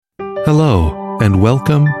Hello, and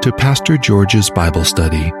welcome to Pastor George's Bible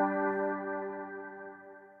Study.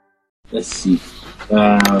 Let's see.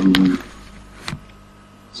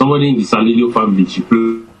 Somebody in the Salilio family, she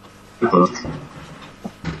prayed for us.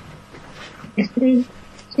 Yes, please.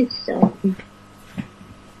 It's so.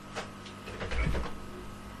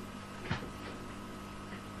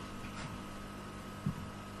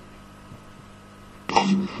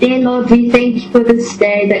 Dear Lord, we thank you for this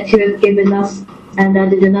day that you have given us and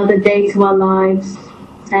added another day to our lives.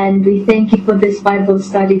 And we thank you for this Bible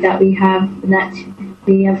study that we have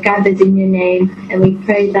gathered in your name. And we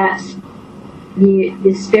pray that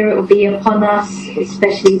your Spirit will be upon us,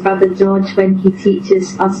 especially Brother George, when he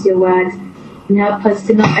teaches us your word. And help us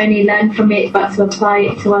to not only learn from it, but to apply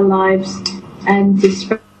it to our lives and to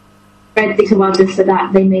spread it to others so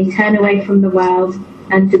that they may turn away from the world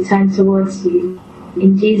and to turn towards you.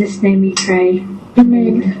 In Jesus' name we pray.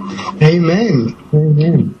 Amen. Amen.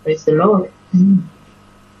 Amen. Praise the Lord.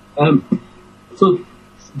 So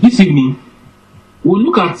this evening we'll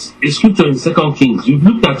look at a scripture in 2 Kings. We've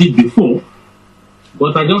looked at it before,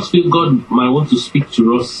 but I just feel God might want to speak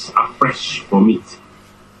to us afresh from it.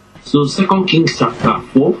 So 2 Kings chapter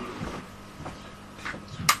 4.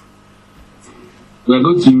 We are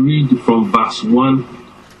going to read from verse 1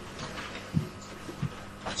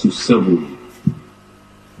 to 7.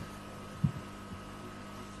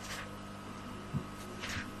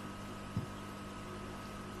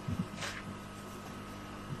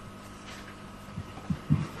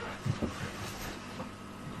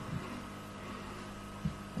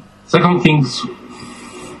 Second Kings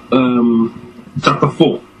chapter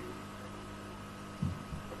 4.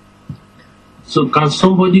 So can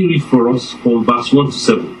somebody read for us from verse 1 to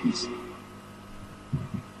 7, please?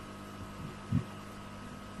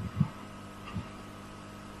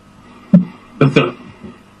 Bethel.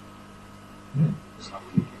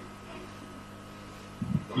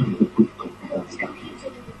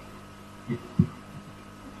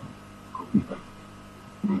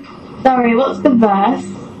 Sorry, what's the verse?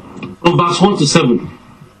 From verse 1 to 7.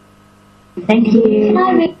 Thank you.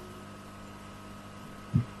 Sorry.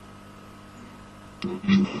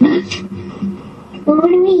 What do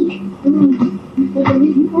you mean?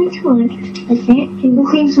 Which one? Okay.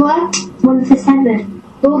 All Kings what? 1 to 7.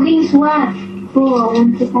 All Kings what? 4.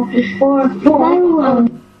 1 to 7. 4. 4.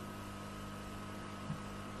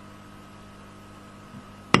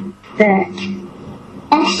 There.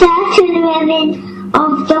 A certain woman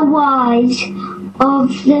of the wives of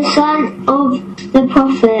the son of the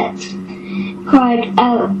prophet cried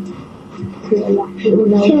out to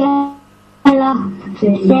Allah,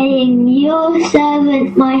 saying, "Your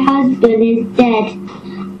servant, my husband, is dead,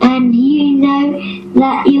 and you know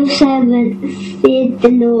that your servant feared the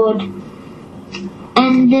Lord,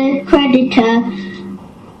 and the creditor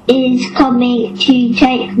is coming to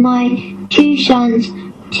take my 2 sons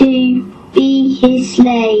to be his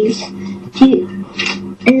slaves." To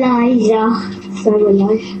Elijah. So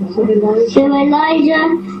Elijah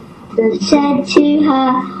said to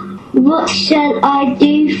her, "What shall I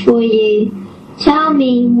do for you? Tell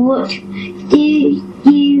me, what do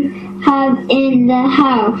you have in the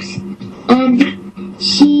house?" And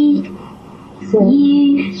she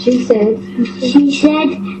said,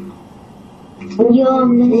 "Your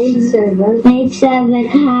maidservant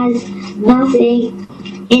has nothing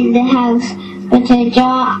in the house but a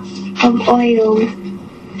jar of oil."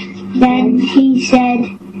 Then he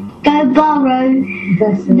said, "Go borrow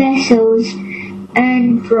vessels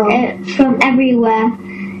and from everywhere,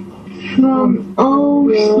 from all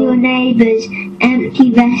your neighbors,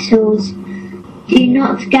 empty vessels. Do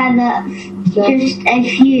not gather just a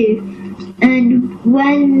few. And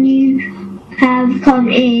when you have come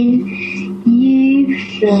in, you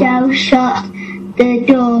shall shut the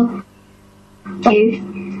door you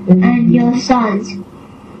and your sons.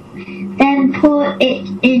 Then pour it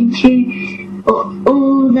into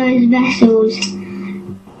all those vessels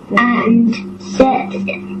and set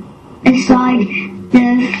aside the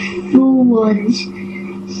full ones."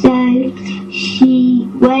 So she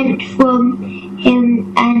went from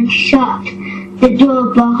him and shut the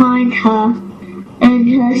door behind her and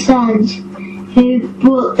her sons, who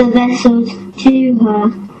brought the vessels to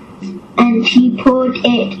her, and she poured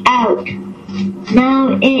it out.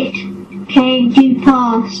 Now it came to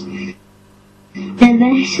pass, the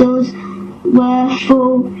vessels were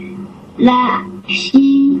full, that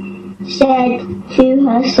she said to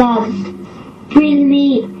her son, "Bring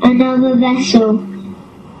me another vessel."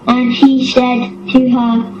 And he said to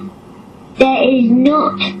her, "There is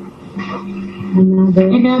not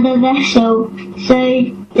another vessel." So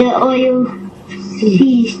the oil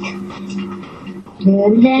ceased.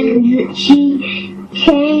 Then she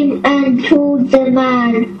came and told the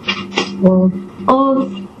man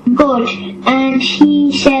of God, and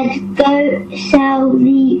he said, "Go sell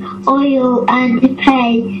the oil and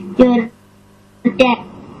pay your debt,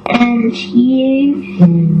 and you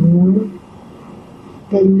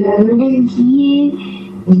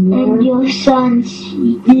and your sons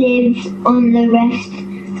live on the rest."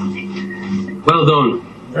 Well done.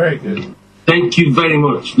 Very good. Thank you very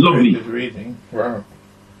much. Lovely. Very good reading. Wow.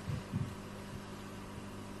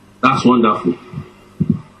 That's wonderful.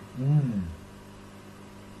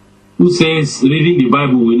 Who says reading the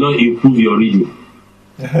Bible will not improve your reading?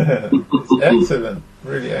 Excellent.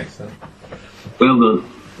 Really excellent. Well done.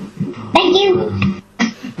 Thank you.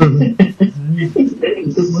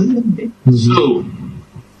 So,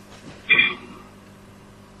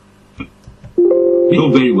 you know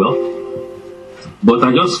very well, but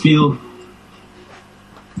I just feel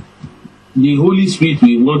the Holy Spirit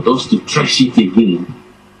will want us to trash it again,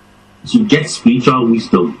 to get spiritual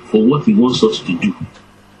wisdom for what He wants us to do,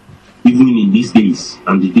 even in these days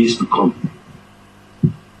and the days to come.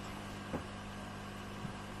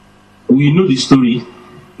 We know the story.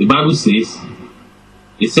 The Bible says,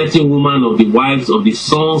 a certain woman of the wives of the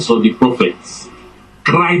sons of the prophets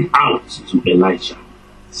cried out to Elisha,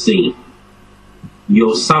 saying,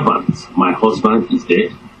 "Your servant, my husband, is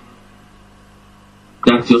dead.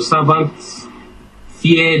 That your servant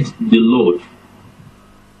feared the Lord,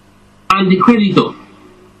 and the creditor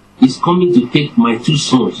is coming to take my 2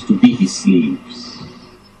 sons to be his slaves."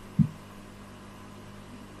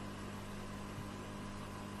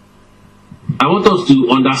 I want us to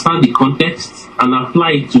understand the context and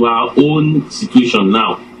apply it to our own situation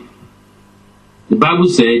now. The Bible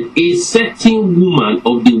said, a certain woman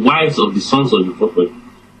of the wives of the sons of the prophet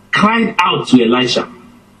cried out to Elisha.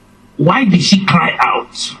 Why did she cry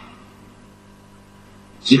out?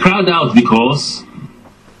 She cried out because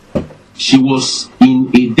she was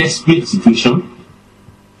in a desperate situation.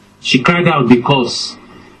 She cried out because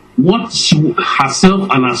what she herself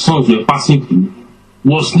and her sons were passing through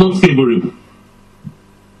was not favorable.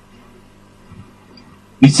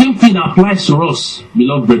 The same thing applies to us,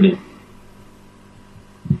 beloved brethren.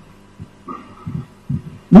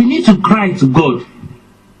 We need to cry to God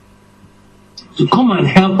to come and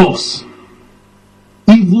help us,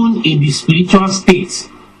 even in the spiritual state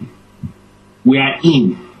we are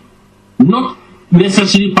in. Not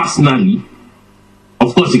necessarily personally,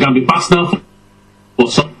 of course it can be personal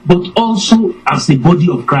for some, but also as the body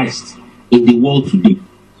of Christ in the world today.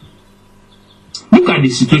 Look at the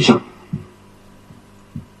situation.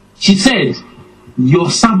 She said,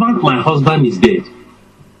 "Your servant, my husband, is dead."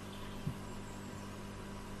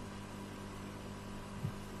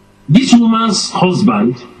 This woman's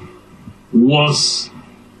husband was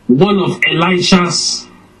one of Elisha's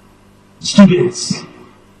students,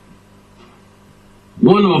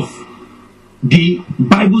 one of the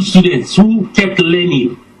Bible students who kept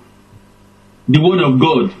learning the Word of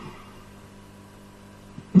God,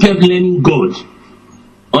 kept learning God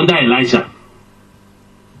under Elisha.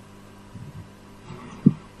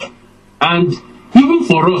 And even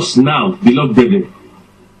for us now, beloved brethren,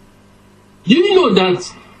 do you know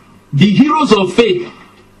that the heroes of faith,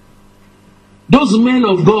 those men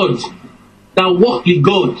of God that walked with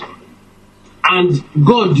God, and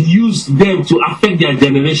God used them to affect their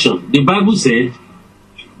generation, the Bible said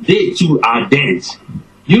they too are dead.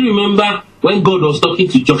 You remember when God was talking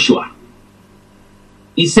to Joshua?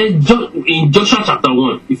 He said in Joshua chapter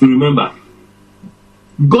 1, if you remember,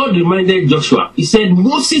 God reminded Joshua, he said,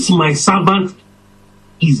 "Moses, my servant,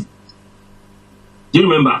 is..." Do you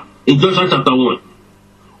remember? In Joshua chapter 1.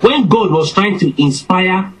 When God was trying to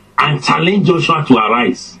inspire and challenge Joshua to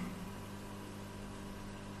arise.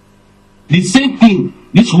 The same thing,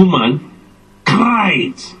 this woman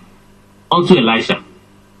cried unto Elisha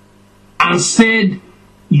and said,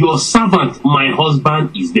 "Your servant, my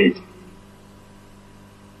husband, is dead."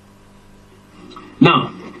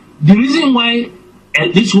 Now, the reason why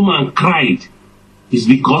this woman cried is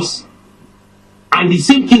because, and the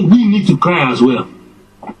same thing we need to cry as well.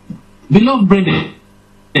 Beloved brethren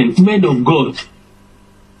and men of God,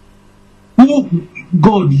 who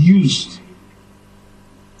God used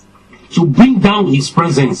to bring down His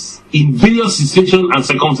presence in various situations and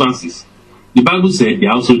circumstances, the Bible said they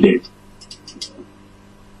are also dead.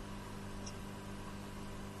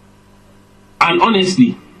 And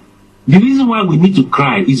honestly, the reason why we need to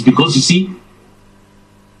cry is because, you see,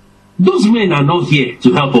 those men are not here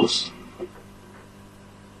to help us.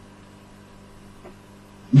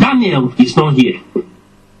 Daniel is not here.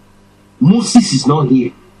 Moses is not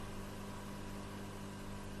here.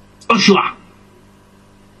 Joshua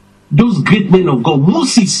those great men of God.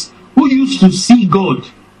 Moses, who used to see God,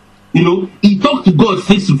 he talked to God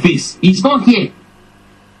face to face. He's not here.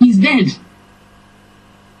 He's dead.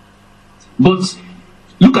 But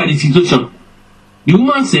look at the situation. The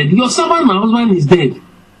woman said, your servant, my husband, is dead.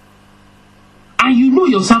 And you know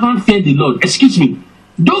your servant feared the Lord. Excuse me.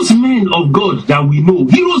 Those men of God that we know,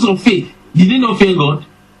 heroes of faith, did they not fear God?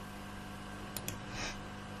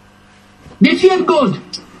 They feared God.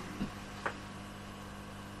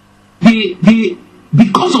 They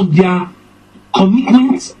because of their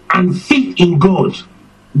commitment and faith in God,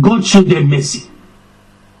 God showed them mercy.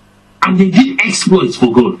 And they did exploits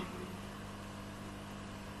for God.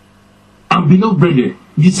 And beloved brethren,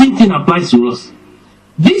 the same thing applies to us.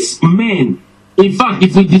 These men, in fact,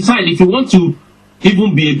 if we want to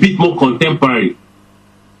even be a bit more contemporary,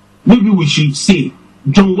 maybe we should say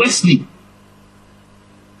John Wesley,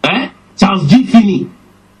 Charles G. Finney,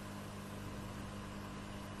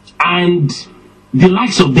 and the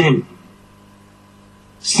likes of them,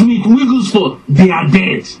 Smith Wigglesworth, they are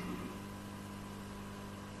dead.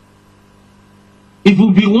 If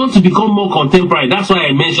we want to become more contemporary, that's why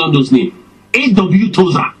I mentioned those names. A.W.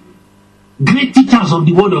 Tozer, great teachers of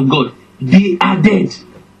the Word of God, they are dead.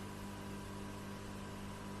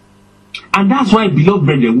 And that's why, beloved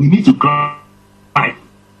brethren, we need to cry.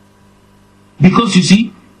 Because you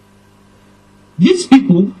see, these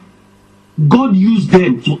people, God used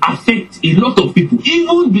them to affect a lot of people.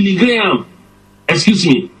 Even Billy Graham, excuse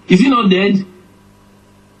me, is he not dead?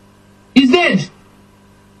 He's dead.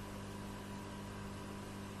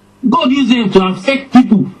 God used them to affect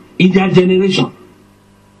people in their generation.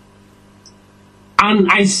 And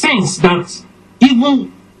I sense that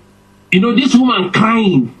even, this woman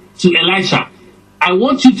crying to Elisha, I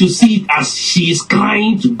want you to see it as she is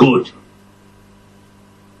crying to God.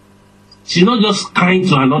 She's not just crying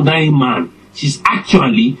to another man. She's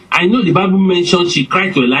actually, I know the Bible mentions she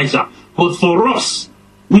cried to Elisha, but for us,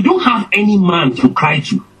 we don't have any man to cry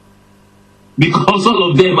to. Because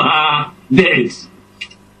all of them are dead.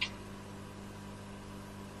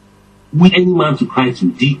 With any man to cry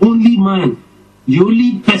to. The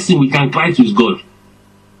only person we can cry to is God.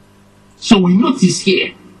 So we notice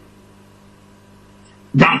here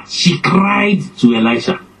that she cried to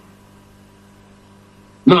Elisha.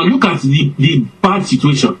 Now look at the bad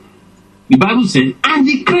situation. The Bible says, and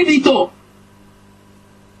the creditor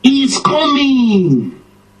is coming.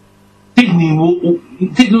 Take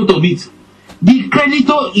note of it. The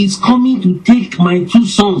creditor is coming to take my 2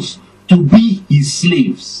 sons to be his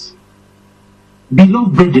slaves.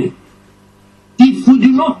 Beloved brethren, if we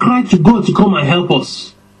do not cry to God to come and help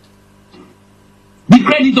us, the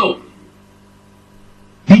creditor,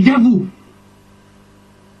 the devil,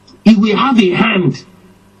 he will have a hand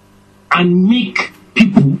and make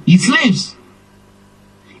people his slaves.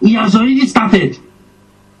 He has already started.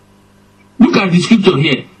 Look at the scripture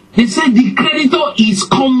here. They said the creditor is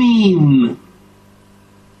coming.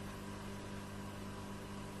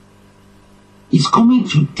 He's coming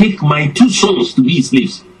to take my 2 sons to be his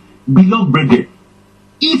slaves. Beloved brethren,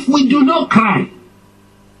 if we do not cry,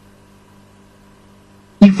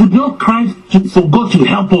 if we do not cry for God to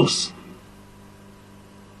help us,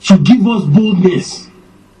 to give us boldness,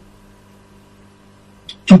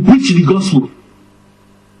 to preach the gospel,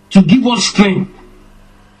 to give us strength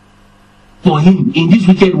for him in this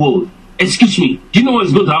wicked world, excuse me, do you know what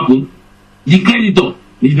is going to happen? The creditor,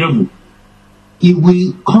 the devil, he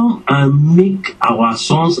will come and make our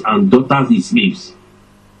sons and daughters his slaves.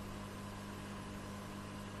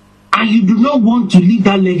 And you do not want to leave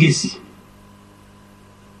that legacy.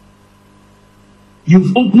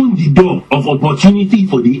 You've opened the door of opportunity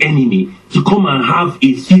for the enemy to come and have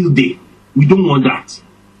a field day. We don't want that.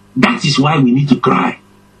 That is why we need to cry.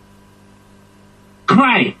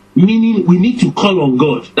 Cry, meaning we need to call on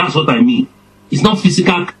God. That's what I mean. It's not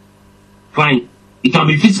physical crying. It can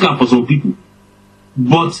be physical for some people.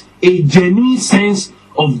 But a genuine sense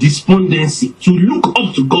of despondency to look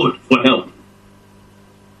up to God for help.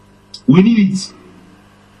 We need it.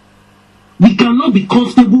 We cannot be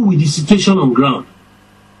comfortable with the situation on ground.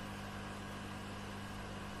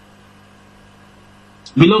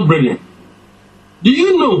 Beloved brethren, do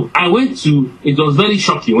you know, it was very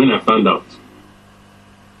shocking when I found out.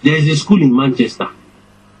 There is a school in Manchester.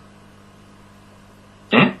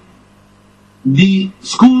 The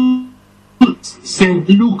school, St.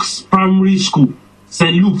 Luke's Primary School.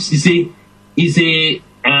 St. Luke's is a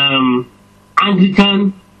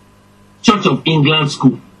Anglican Church of England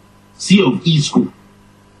school. C of E school.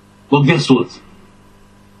 But guess what?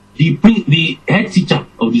 The head teacher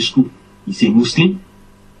of the school is a Muslim.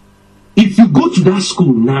 If you go to that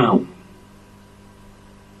school now,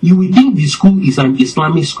 You will think the school is an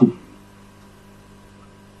Islamic school.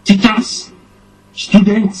 Teachers,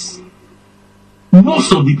 students,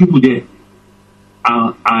 most of the people there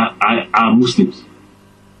are Muslims.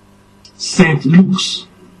 St. Luke's.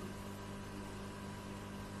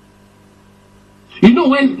 You know,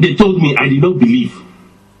 when they told me, I did not believe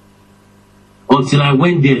until I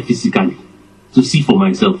went there physically to see for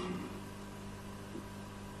myself.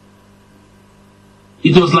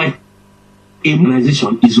 It was like a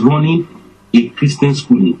organization is running a Christian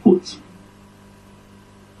school in quotes.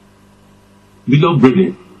 Beloved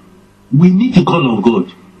brethren, we need to call on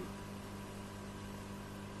God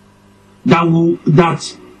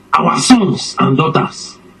that our sons and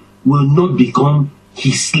daughters will not become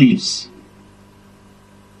his slaves.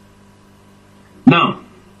 Now,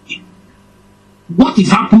 what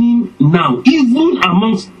is happening now, even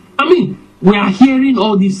amongst, we are hearing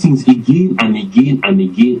all these things again and again and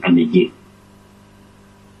again and again.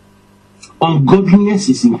 Ungodliness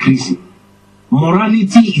is increasing.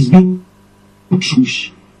 Morality is being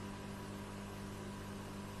pushed.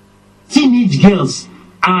 Teenage girls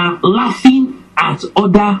are laughing at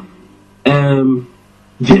other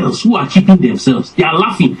girls who are keeping themselves. They are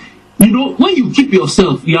laughing. You know, when you keep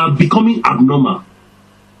yourself, you are becoming abnormal.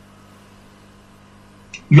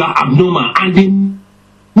 You are abnormal, and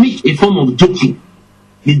they make a form of joking.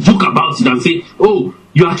 They joke about it and say, oh,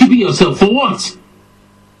 you are keeping yourself for what?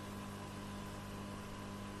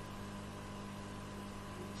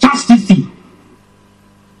 Chastity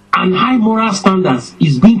and high moral standards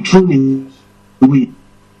is being thrown away.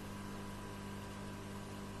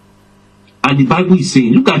 And the Bible is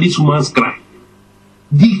saying, look at this woman's cry.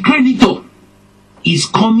 The creditor is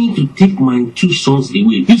coming to take my 2 sons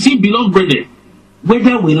away. You see, beloved brethren,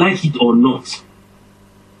 whether we like it or not,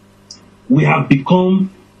 we have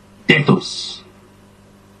become debtors.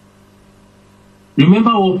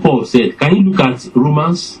 Remember what Paul said? Can you look at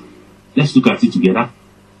Romans? Let's look at it together.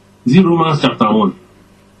 Is it Romans chapter 1?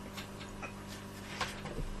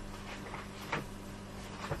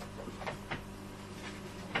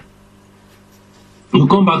 We'll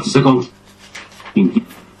come back to 2 Kings.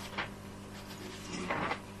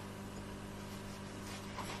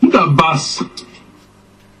 Look at verse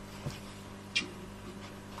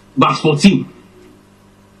 14.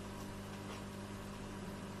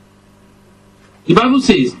 The Bible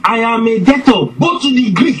says, I am a debtor both to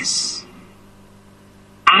the Greeks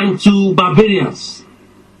and to barbarians,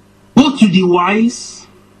 both to the wise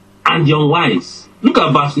and the unwise. Look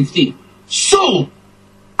at verse 15. So,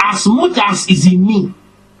 as much as is in me,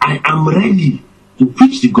 I am ready to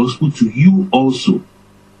preach the gospel to you also,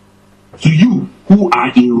 to you who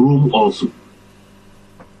are in Rome also.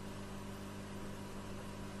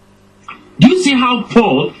 Do you see how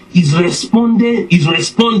Paul is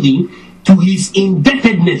responding to his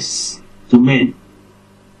indebtedness to men?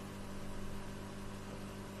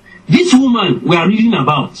 This woman we are reading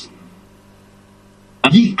about,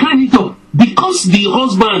 the creditor, because the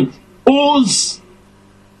husband owes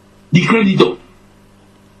the creditor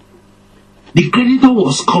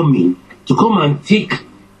was coming to come and take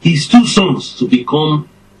his 2 sons to become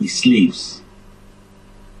his slaves.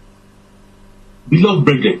 Beloved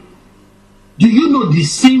brethren, do you know the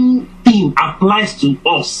same thing applies to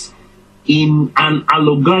us in an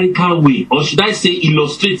allegorical way, or should I say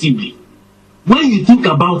illustratively? When you think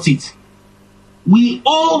about it, we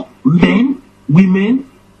owe men, women,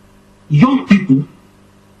 young people,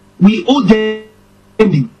 we owe them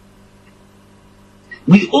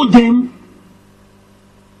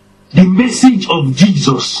the message of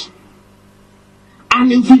Jesus.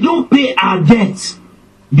 And if we don't pay our debt,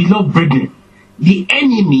 beloved brethren, the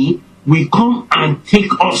enemy will come and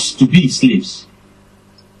take us to be slaves.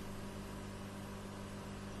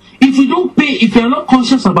 If we don't pay, if we are not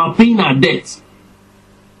conscious about paying our debt,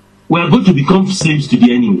 we are going to become slaves to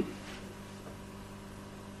the enemy.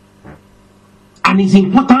 And it's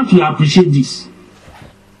important to appreciate this.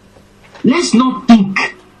 Let's not think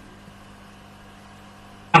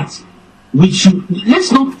that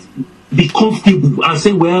let's not be comfortable and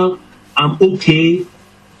say, well, I'm okay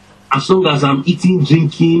as long as I'm eating,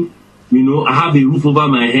 drinking, I have a roof over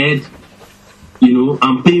my head,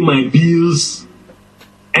 I'm paying my bills,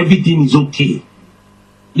 everything is okay.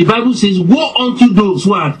 The Bible says, woe unto those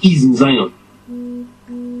who are at ease in Zion.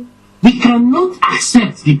 We cannot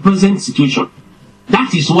accept the present situation.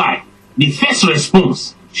 That is why the first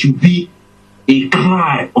response should be a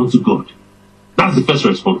cry unto God. That's the first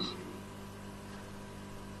response.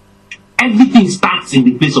 Everything starts in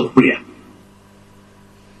the place of prayer.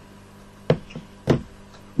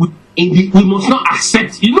 We must not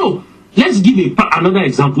accept, let's give another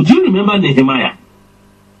example. Do you remember Nehemiah?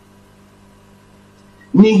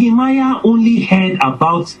 Nehemiah only heard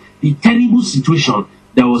about the terrible situation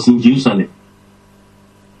that was in Jerusalem.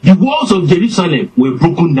 The walls of Jerusalem were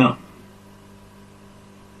broken down.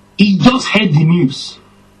 He just heard the news.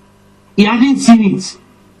 He hadn't seen it.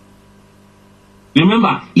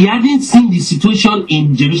 Remember, he hadn't seen the situation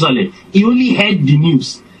in Jerusalem. He only heard the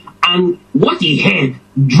news. And what he heard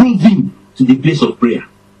drove him to the place of prayer.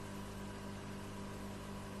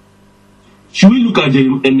 Should we look at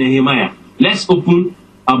Nehemiah? Let's open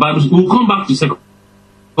our Bibles. We'll come back to 2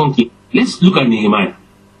 Kings. Let's look at Nehemiah.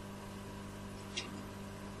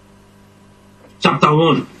 Chapter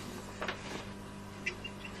 1.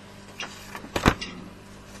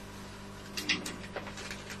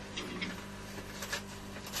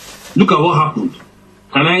 Look at what happened.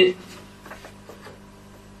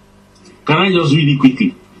 Can I just read it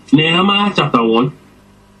quickly? Nehemiah chapter 1.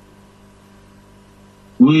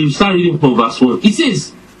 We'll start reading from verse 1. It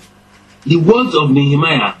says, the words of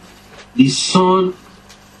Nehemiah, the son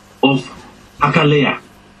of Hakaliah.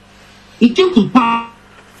 It came to pass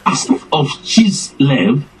of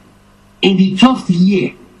Chislev in the 12th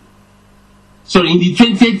year. In the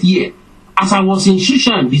 20th year, as I was in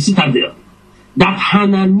Shushan, the citadel, that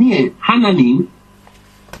Hananim,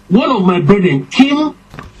 one of my brethren, came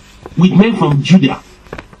with men from Judah.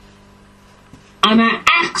 And I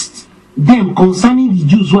asked them concerning the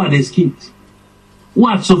Jews who had escaped, who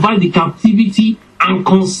had survived the captivity, and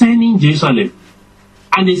concerning Jerusalem.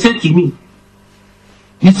 And they said to me,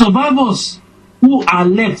 the survivors who are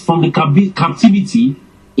left from the captivity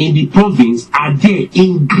in the province are there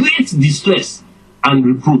in great distress and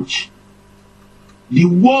reproach. The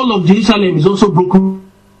wall of Jerusalem is also broken,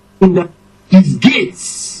 that his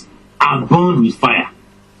gates are burned with fire.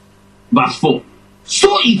 Verse 4.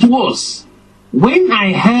 So it was, when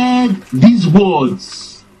I heard these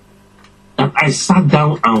words, that I sat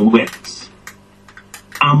down and wept,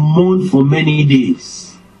 and mourned for many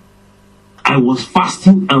days. I was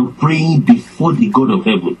fasting and praying before the God of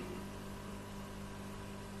heaven.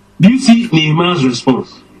 Do you see Nehemiah's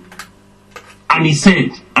response? And he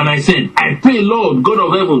said, and I said, I pray, Lord, God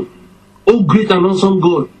of heaven, O great and awesome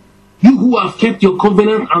God, you who have kept your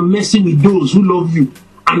covenant and mercy with those who love you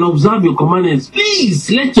and observe your commandments, please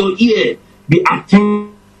let your ear be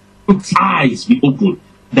attentive, eyes be open,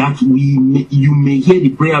 that you may hear the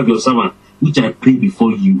prayer of your servant, which I pray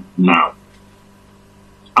before you now.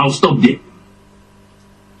 I'll stop there.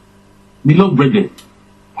 Beloved brethren,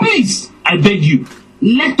 please, I beg you,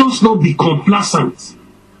 let us not be complacent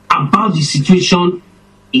about the situation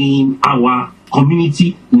in our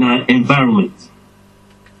community, in our environment.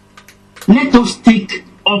 Let us take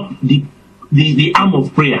up the arm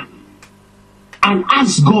of prayer and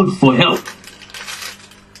ask God for help.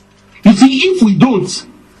 You see, if we don't,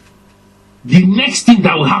 the next thing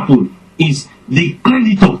that will happen is the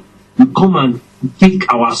creditor will come and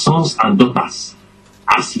take our sons and daughters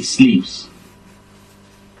as his slaves.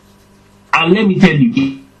 And let me tell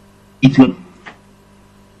you, it will.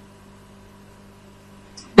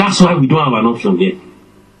 That's why we don't have an option here,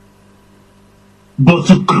 but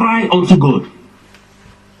to cry unto God.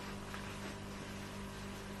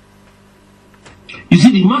 You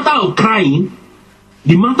see, the matter of crying,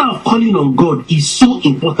 the matter of calling on God is so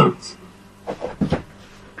important.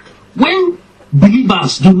 When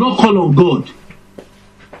believers do not call on God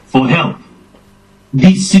for help,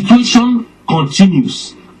 the situation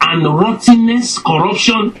continues, and rottenness,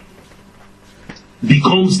 corruption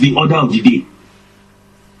becomes the order of the day.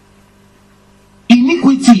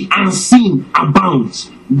 Iniquity and sin abounds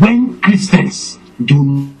when Christians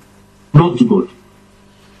do not do God.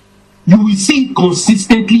 You will see it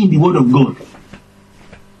consistently in the Word of God.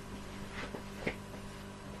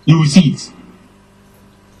 You will see it.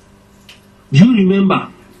 Do you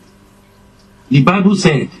remember? The Bible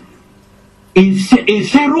said, a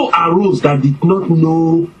Pharaoh arose that did not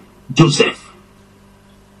know Joseph.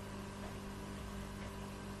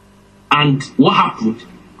 And what happened?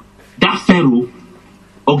 That Pharaoh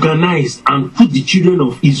organized and put the children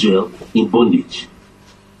of Israel in bondage.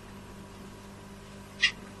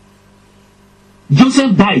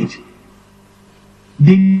 Joseph died.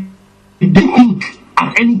 They think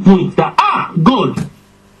at any point that, God,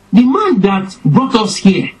 the man that brought us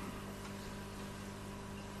here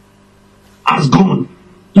has gone.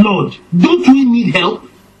 Lord, don't we need help?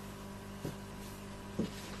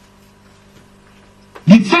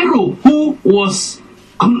 The Pharaoh who was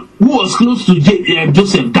close to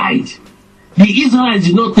Joseph died. The Israelites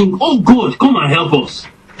did not think, oh God, come and help us.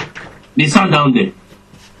 They sat down there.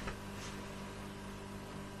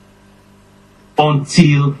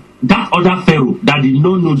 Until that other Pharaoh that did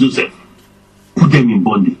not know Joseph put them in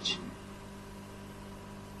bondage.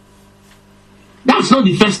 not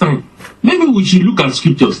the first time. Maybe we should look at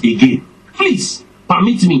scriptures again. Please,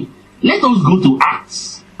 permit me. Let us go to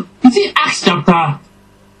Acts. You see, Acts chapter...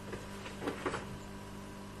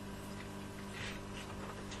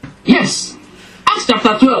 Yes. Acts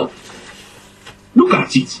chapter 12. Look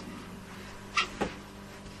at it.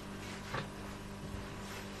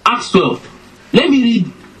 Acts 12. Let me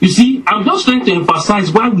read. You see, I'm just trying to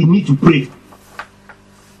emphasize why we need to pray.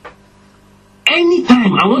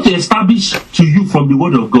 Anytime I want to establish to you from the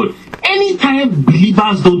word of God, anytime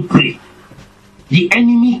believers don't pray, the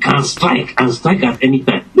enemy can strike and strike at any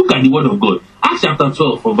time. Look at the word of God. Acts chapter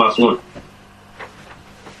 12 from verse 1.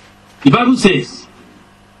 The Bible says,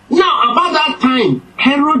 now about that time,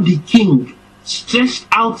 Herod the king stretched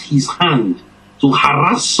out his hand to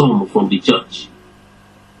harass some from the church.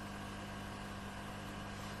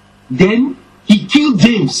 Then he killed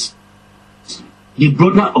James, the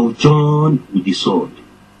brother of John, with the sword.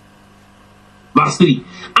 Verse 3.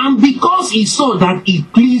 And because he saw that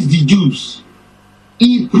it pleased the Jews,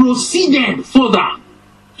 he proceeded further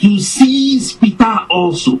to seize Peter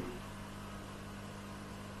also.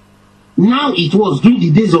 Now it was during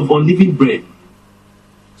the days of unleavened bread.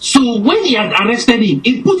 So when he had arrested him,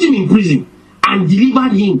 he put him in prison and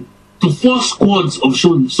delivered him to 4 squads of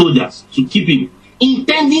soldiers to keep him,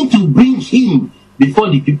 intending to bring him before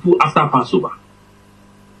the people after Passover.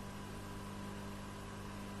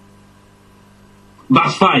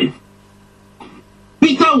 Verse 5.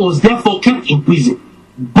 Peter was therefore kept in prison,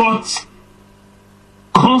 but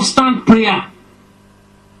constant prayer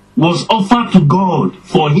was offered to God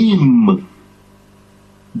for him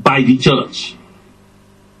by the church.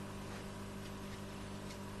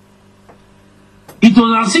 It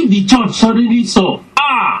was as if the church suddenly saw,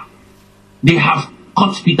 they have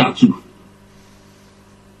caught Peter too.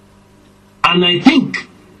 And I think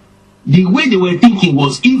the way they were thinking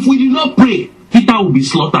was, if we do not pray, Peter will be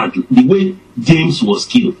slaughtered the way James was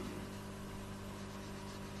killed.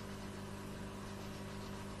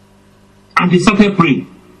 And they started praying.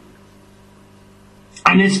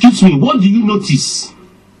 And excuse me, what do you notice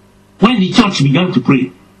when the church began to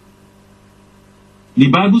pray? The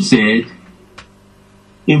Bible said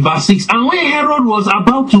in verse 6, and when Herod was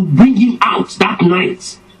about to bring him out that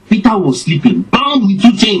night, Peter was sleeping, bound with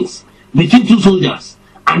 2 chains between 2 soldiers,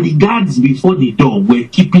 and the guards before the door were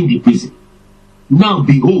keeping the prison. Now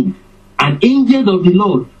behold, an angel of the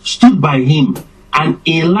Lord stood by him, and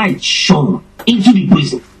a light shone into the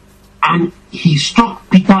prison. And he struck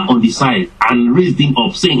Peter on the side and raised him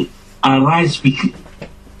up, saying, arise quickly.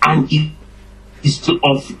 And he stood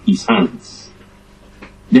off his hands.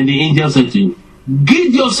 Then the angel said to him,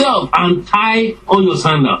 gird yourself and tie on your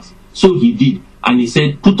sandals. So he did. And he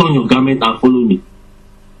said, put on your garment and follow me.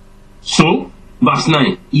 So, verse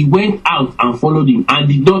 9, he went out and followed him, and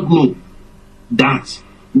did not know that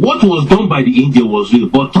what was done by the angel was real,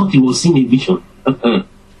 but thought he was seeing a vision.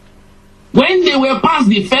 When they were past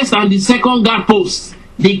the first and the second guard posts,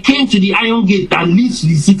 they came to the iron gate that leads to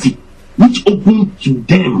the city, which opened to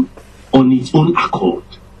them on its own accord.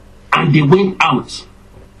 And they went out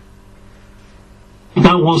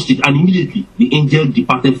down one street, and immediately the angel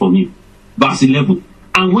departed from him. Verse 11.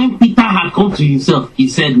 And when Peter had come to himself, he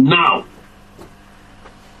said, now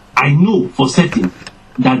I know for certain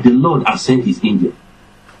that the Lord has sent his angel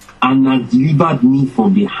and has delivered me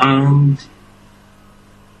from the hand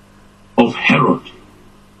of Herod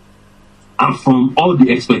and from all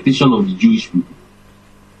the expectation of the Jewish people.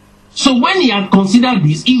 So when he had considered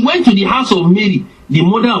this, he went to the house of Mary, the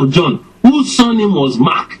mother of John, whose surname was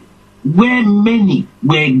Mark, where many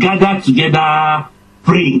were gathered together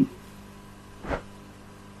praying.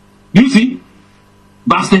 You see?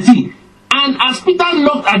 Verse 13. And as Peter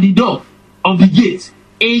knocked at the door of the gate,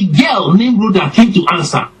 a girl named Rhoda came to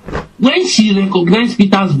answer. When she recognized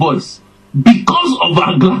Peter's voice, because of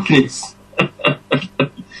her gladness,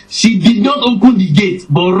 she did not open the gate,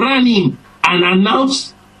 but ran in and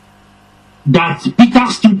announced that Peter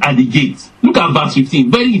stood at the gate. Look at verse 15.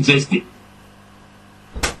 Very interesting.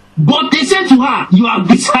 But they said to her, you are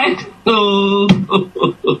beside...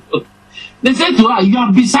 They said to her, you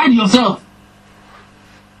are beside yourself.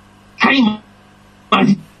 Can you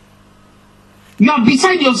imagine? You are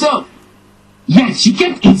beside yourself. Yet she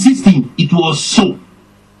kept insisting it was so.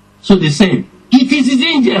 So they said, it is his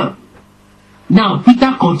angel. Now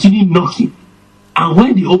Peter continued knocking. And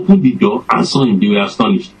when they opened the door and saw him, they were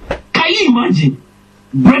astonished. Can you imagine?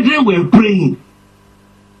 Brethren were praying.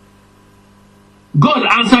 God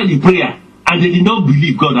answered the prayer. And they did not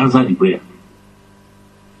believe God answered the prayer.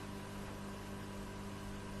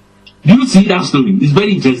 Do you see that story? It's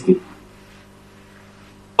very interesting.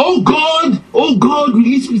 Oh God,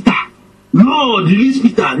 release Peter. Lord, release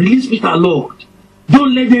Peter, Lord.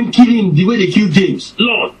 Don't let them kill him the way they killed James,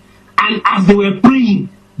 Lord. And as they were praying,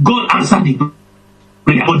 God answered the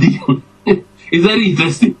prayer. It's very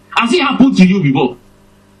interesting. Has it happened to you before?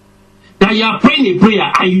 That you are praying a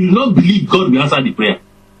prayer and you do not believe God will answer the prayer.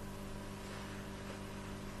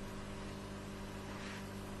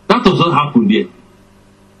 That was what happened there.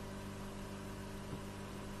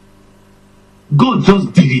 God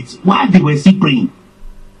just did it while they were still praying.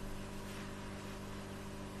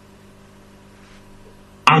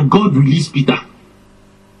 And God released Peter.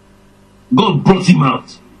 God brought him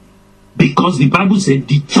out. Because the Bible said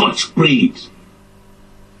the church prayed.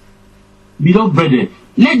 Beloved brethren,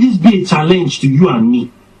 let this be a challenge to you and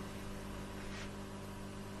me.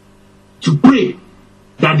 To pray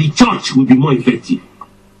that the church will be more effective.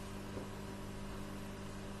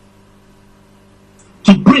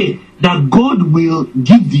 To pray that God will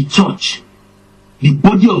give the church, the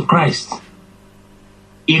body of Christ,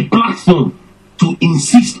 a platform to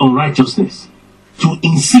insist on righteousness, to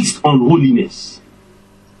insist on holiness.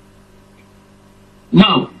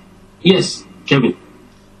 Now, yes, Kevin.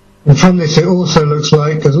 And from this, it also looks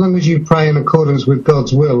like as long as you pray in accordance with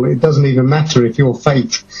God's will, it doesn't even matter if your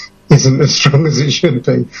faith isn't as strong as it should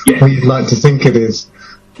be, or you'd like to think it is.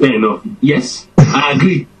 Fair enough. Yes, I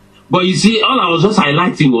agree. But you see, all I was just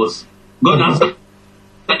highlighting was God answered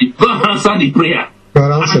the prayer.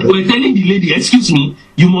 God answered it. We're telling the lady, excuse me,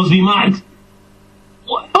 you must be mad.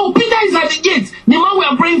 Oh, Peter is at the gate. The man we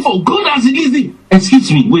are praying for, God has released him.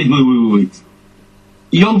 Excuse me, wait.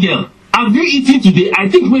 Young girl, have you eaten today? I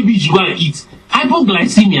think maybe you should go and eat.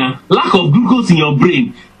 Hypoglycemia, lack of glucose in your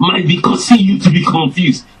brain, might be causing you to be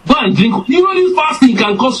confused. Go and drink. You know this fasting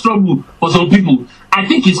can cause trouble for some people. I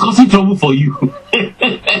think it's causing trouble for you.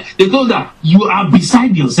 They told her, you are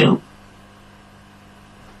beside yourself.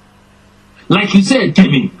 Like you said,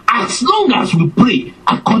 Kevin, as long as we pray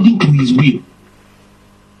according to his will,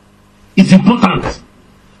 it's important.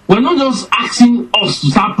 We're not just asking us to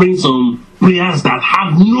start praying some prayers that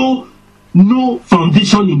have no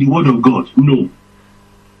foundation in the word of God. No.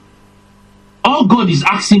 All God is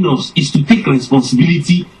asking us is to take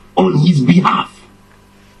responsibility on his behalf.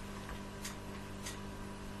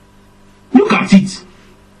 Look at it.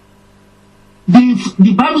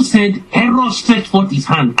 The Bible said Herod stretched forth his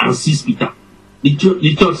hand and seized Peter.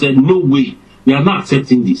 The church said, no way, we are not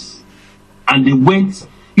accepting this. And they went.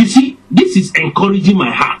 You see, this is encouraging my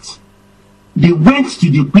heart. They went to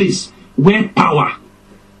the place where power,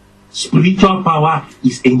 spiritual power,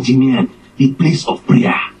 is engineered, the place of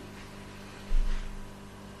prayer.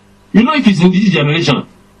 You know, if it's in this generation,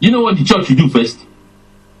 you know what the church will do first?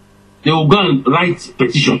 They will go and write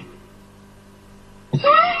petition.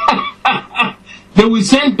 They will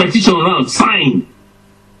send petition around, sign.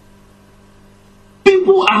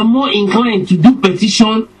 People are more inclined to do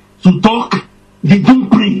petition, to talk. They don't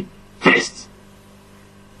pray first.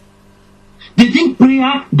 They think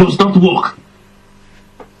prayer does not work.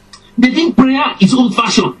 They think prayer is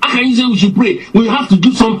old-fashioned. How can you say we should pray? We have to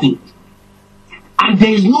do something. And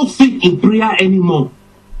there is no faith in prayer anymore.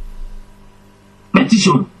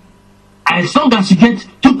 Petition. As long as you get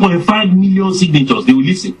 2.5 million signatures, they will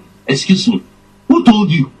listen. Excuse me. Who told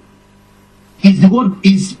you?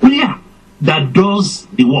 It's prayer that does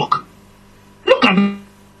the work. Look at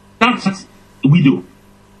that widow.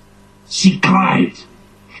 She cried.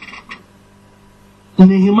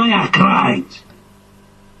 Nehemiah cried.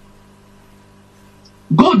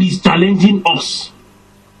 God is challenging us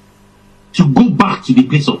to go back to the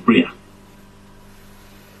place of prayer.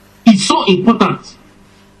 It's so important.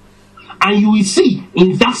 And you will see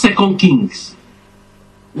in that 2 Kings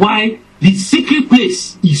why the secret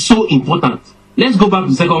place is so important. Let's go back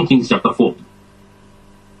to 2 Kings chapter 4.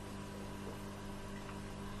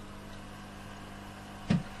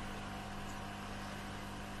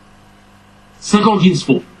 2 Kings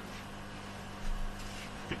 4.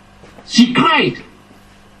 She cried.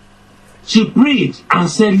 She prayed and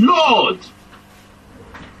said, Lord,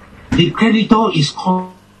 the creditor is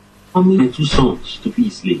coming and 2 sons to be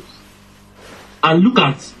his slaves. And look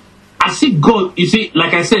at, as if God, you see,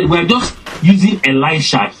 like I said, we're just using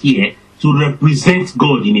Elisha here to represent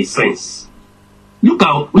God in a sense. Look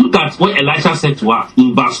at what Elisha said to her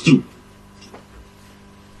in verse 2.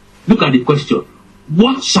 Look at the question.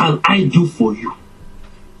 What shall I do for you?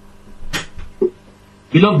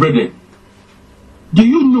 Beloved brethren, do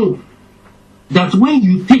you know that when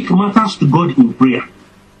you take matters to God in prayer,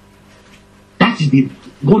 that is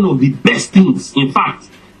one of the best things, in fact,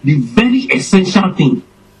 the very essential thing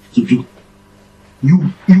to do.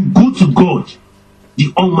 You go to God,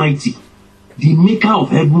 the Almighty, the maker of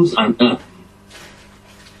heavens and earth,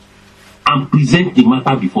 and present the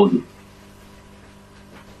matter before him.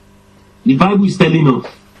 The Bible is telling us,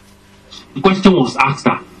 the question was asked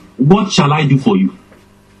her, what shall I do for you?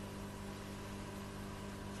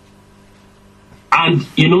 And,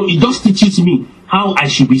 it just teaches me how I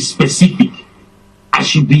should be specific. I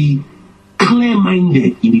should be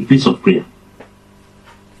clear-minded in the place of prayer.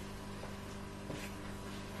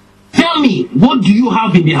 Tell me, what do you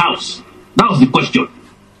have in the house? That was the question.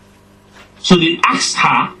 So they asked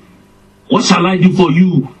her, what shall I do for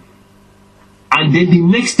you? And then the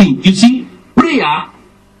next thing, you see, prayer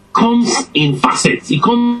comes in facets. It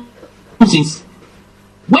comes in,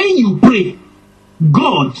 when you pray,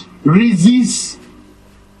 God raises.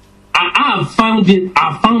 I have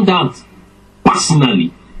found out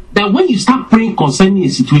personally that when you start praying concerning a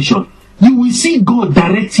situation, you will see God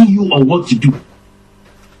directing you on what to do.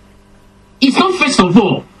 It's not first of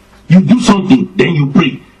all, you do something, then you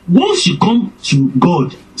pray. Once you come to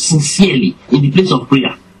God sincerely in the place of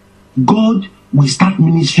prayer, God will start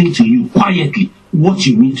ministering to you quietly what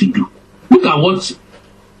you need to do. Look at what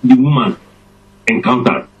the woman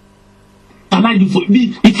encountered.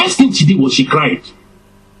 The first thing she did was she cried.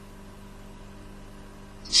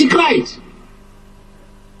 She cried.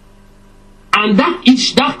 And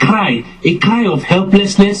that cry, a cry of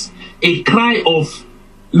helplessness, a cry of,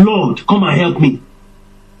 Lord, come and help me.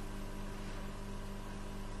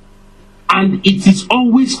 And it is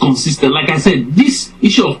always consistent. Like I said, this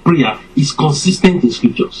issue of prayer is consistent in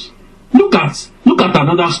scriptures. Look at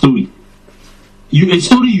another story. A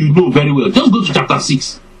story you know very well. Just go to chapter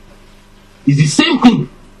 6. It's the same thing.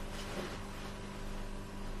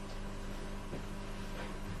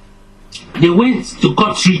 They went to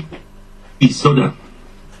cut trees so that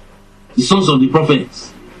the sons of the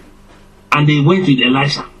prophets, and they went with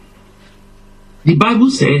Elisha. The Bible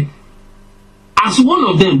said, as one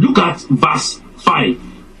of them, look at verse 5.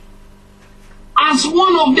 As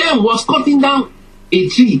one of them was cutting down a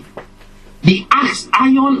tree, the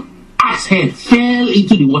iron axe head fell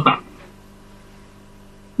into the water.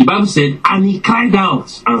 The Bible said, and he cried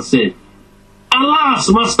out and said, alas,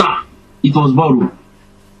 master, it was borrowed.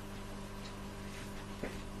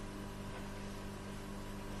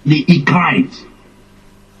 He cried,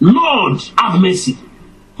 Lord, have mercy.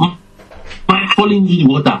 My falling into the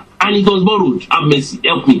water, and it was borrowed. Have mercy,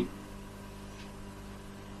 help me.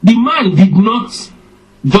 The man did not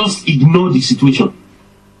just ignore the situation.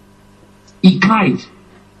 He cried.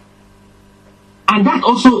 And that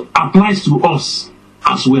also applies to us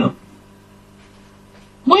as well.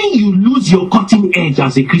 When you lose your cutting edge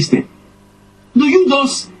as a Christian, do you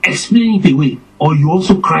just explain it away, or you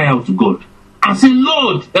also cry out to God and say,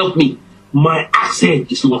 Lord, help me, my axe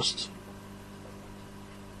head is lost?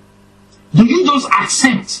 Do you just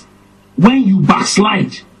accept when you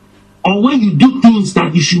backslide, or when you do things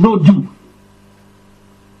that you should not do?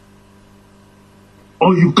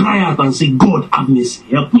 Or you cry out and say, God, have mercy,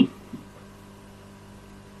 help me?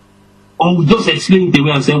 Or we just explain it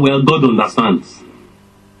away and say, well, God understands.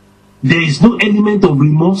 There is no element of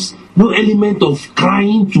remorse, no element of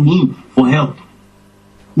crying to Him for help.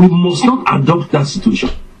 We must not adopt that situation.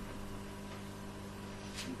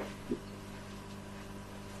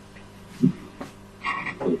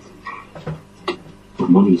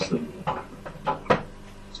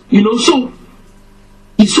 So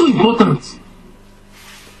it's so important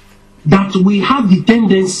that we have the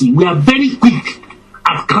tendency, we are very quick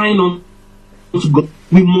at crying on to God.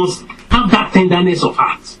 We must have that tenderness of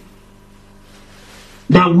heart.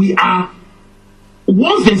 That we are,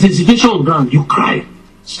 once there's a situation on ground, you cry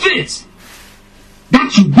straight.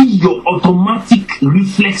 That should be your automatic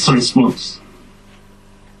reflex response.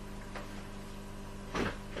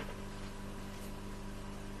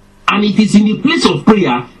 And it is in the place of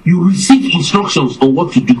prayer you receive instructions on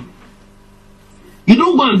what to do. You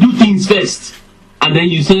don't go and do things first, and then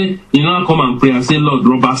you say, you now come and pray and say, Lord,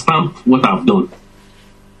 rubber stamp what I've done.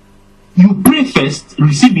 You pray first,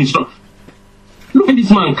 receive instructions. Look at this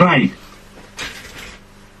man cried.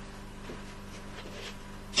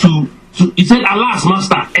 He said, alas,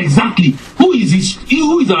 master, exactly. Who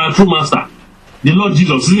is our true master? The Lord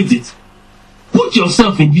Jesus, isn't it? Put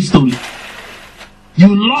yourself in this story. You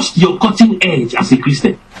lost your cutting edge as a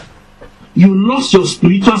Christian. You lost your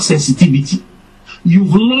spiritual sensitivity.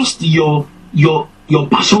 You've lost your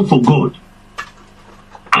passion for God.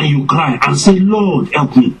 And you cry and say, Lord,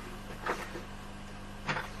 help me.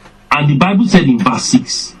 And the Bible said in verse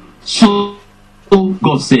 6, so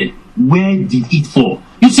God said, where did it fall?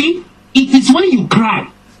 You see, it is when you cry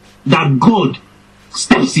that God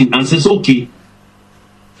steps in and says, okay,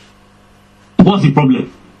 what's the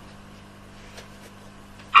problem?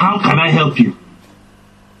 How can I help you?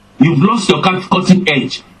 You've lost your cutting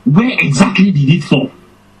edge. Where exactly did it fall?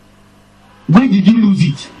 Where did you lose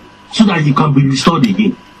it? So that you can be restored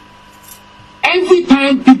again. Every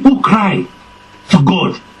time people cry to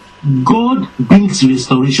God, God brings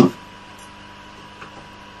restoration.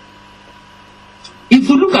 If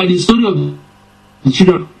you look at the story of the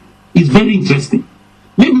children, it's very interesting.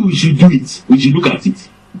 Maybe we should do it. We should look at it.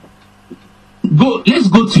 Let's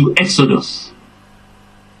go to Exodus.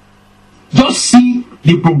 Just see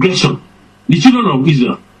the progression. The children of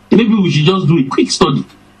Israel. Maybe we should just do a quick study.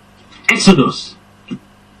 Exodus.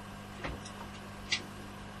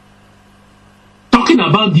 Talking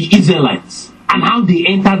about the Israelites and how they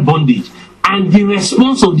entered bondage and the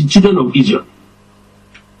response of the children of Israel.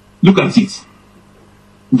 Look at it.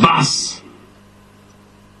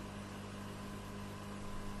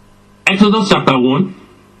 Exodus chapter 1,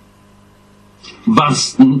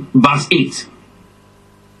 verse 8.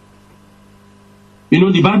 You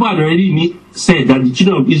know, the Bible had already said that the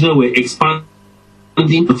children of Israel were expanding,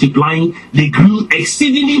 multiplying, they grew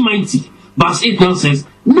exceedingly mighty. Verse 8 now says,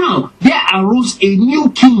 now there arose a new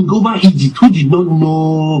king over Egypt who did not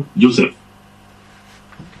know Joseph.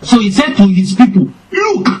 So he said to his people,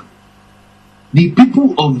 look, the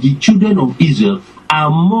people of the children of Israel are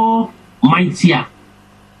more mightier,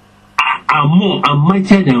 are more and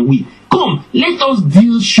mightier than we. Come, let us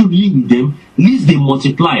deal shrewdly with them, lest they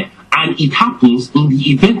multiply. And it happens in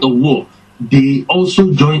the event of war, they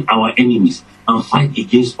also join our enemies and fight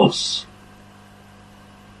against us.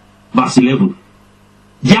 Verse 11.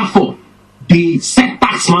 Therefore, they set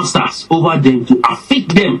taskmasters over them to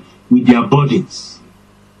afflict them with their burdens.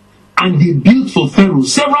 And they built for Pharaoh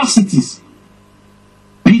several cities,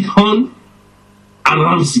 Pithom and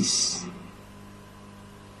Ramses.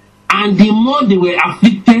 And the more they were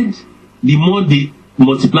afflicted, the more they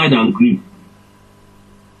multiplied and grew.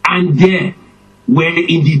 And they were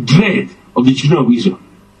in the dread of the children of Israel.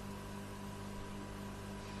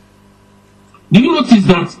 Do you notice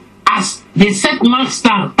that as they set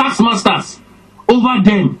taskmasters over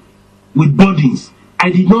them with burdens, I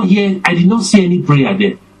did not see any prayer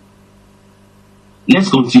there. Let's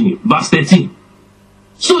continue. Verse 13.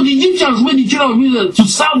 So the Egyptians made the children of Israel to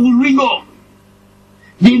serve with rigor.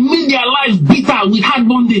 They made their lives bitter with hard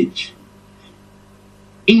bondage.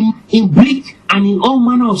 In brick and in all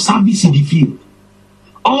manner of service in the field.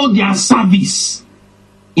 All their service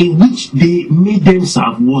in which they made them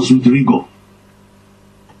serve was with rigor.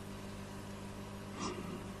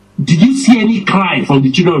 Did you see any cry from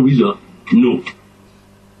the children of Israel? No.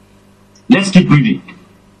 Let's keep reading.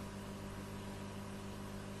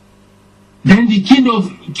 Then the king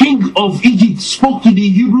of Egypt spoke to the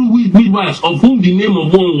Hebrew midwives, of whom the name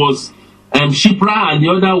of one was Shipra and the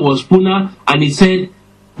other was Puna, and he said,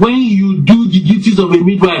 when you do the duties of a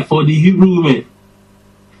midwife for the Hebrew women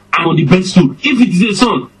and on the bedstool, if it is a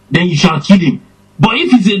son, then you shall kill him. But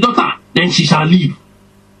if it's a daughter, then she shall live.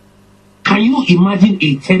 Can you imagine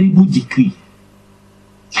a terrible decree?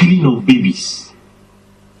 Killing of babies.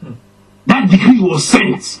 That decree was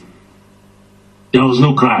sent. There was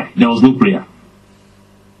no cry. There was no prayer.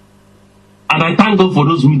 And I thank God for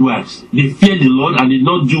those midwives. They feared the Lord and did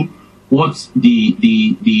not do what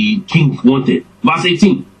the king wanted. Verse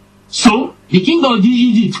 18. So the king of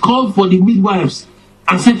Egypt called for the midwives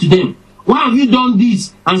and said to them, why have you done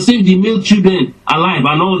this and saved the male children alive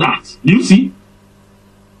and all that? Do you see?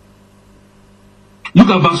 Look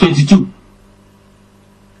at verse 22.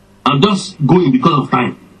 I'm just going because of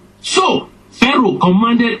time. So Pharaoh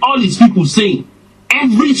commanded all his people, saying,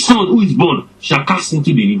 every son who is born shall cast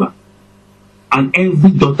into the river, and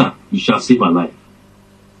every daughter you shall save alive.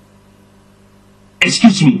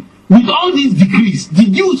 Excuse me, with all these decrees,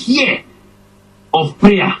 did you hear of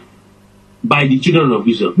prayer by the children of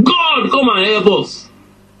Israel? God, come and help us.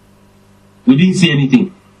 We didn't see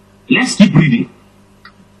anything. Let's keep reading.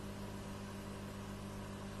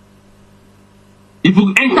 If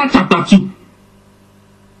we enter chapter 2,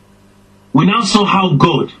 we now saw how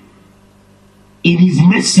God, in his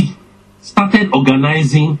mercy, started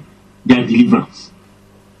organizing their deliverance.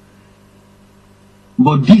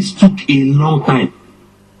 But this took a long time.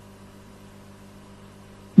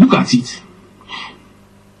 Look at it.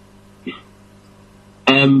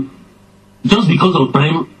 Just because of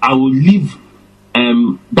time, I will leave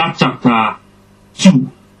that chapter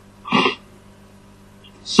 2.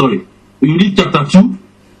 Sorry. We will leave chapter 2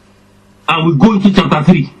 and we go into chapter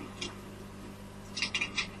 3.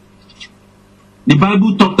 The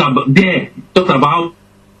Bible talked about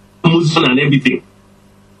Moses and everything.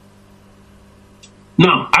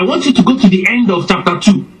 Now, I want you to go to the end of chapter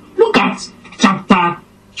 2. Look at chapter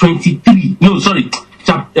 23. No, sorry.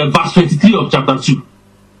 Verse 23 of chapter 2.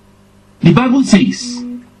 The Bible says,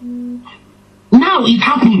 now it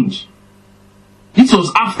happened. This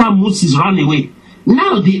was after Moses ran away.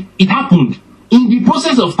 Now it happened in the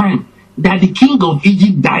process of time that the king of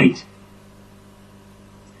Egypt died.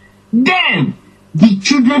 Then the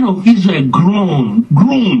children of Israel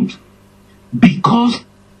groaned because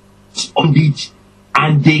of it,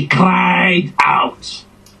 and they cried out.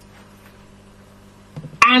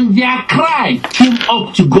 And their cry came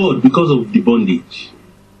up to God because of the bondage.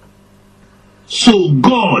 So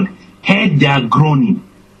God heard their groaning,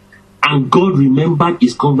 and God remembered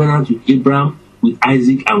his covenant with Abraham, with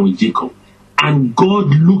Isaac, and with Jacob. And God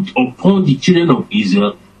looked upon the children of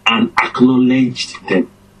Israel and acknowledged them.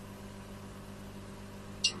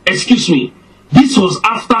 Excuse me, this was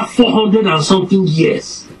after 400 and something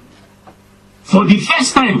years. For the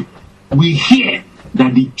first time, we hear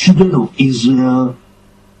that the children of Israel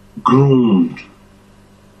groaned.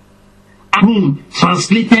 Groan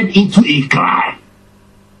translated into a cry.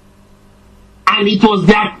 And it was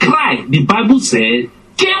their cry, the Bible said,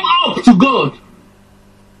 came up to God.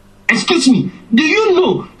 Excuse me, do you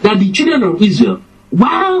know that the children of Israel,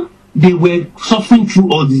 while they were suffering through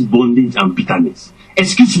all this bondage and bitterness,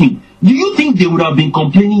 excuse me, do you think they would have been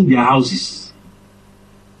complaining in their houses?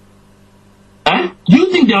 Do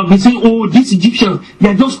you think they have been saying, oh, these Egyptians, they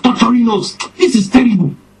are just torturing us. This is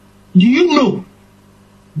terrible. Do you know?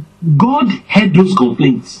 God heard those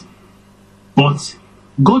complaints. But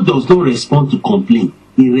God does not respond to complaint.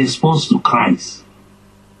 He responds to cries.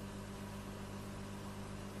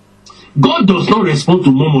 God does not respond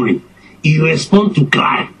to murmuring. He responds to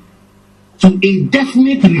cry. To a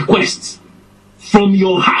definite request from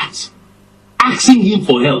your heart, asking him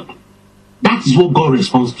for help. That is what God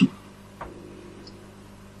responds to.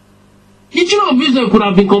 The children of Israel could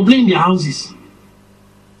have been complaining in their houses.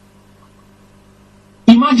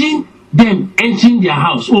 Imagine them entering their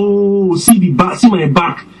house. Oh, see my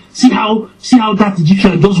back. See how that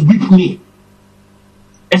Egyptian just whipped me.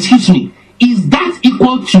 Excuse me. Is that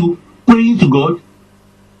equal to praying to God?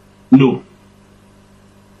 No.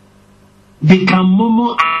 They can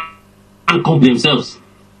murmur and complain themselves.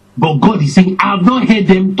 But God is saying, I have not heard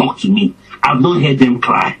them talk to me. I have not heard them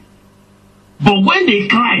cry. But when they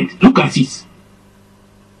cried, look at it.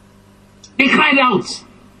 They cried out.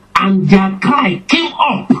 And their cry came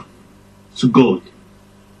up to God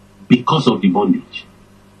because of the bondage.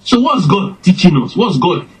 So what's God teaching us? What's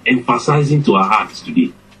God emphasizing to our hearts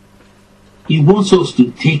today? He wants us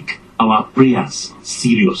to take our prayers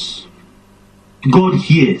serious. God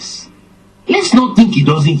hears. Let's not think he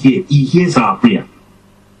doesn't hear. He hears our prayer.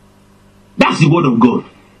 That's the word of God.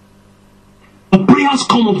 The prayers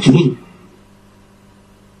come up to him.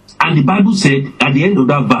 And the Bible said at the end of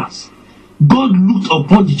that verse, God looked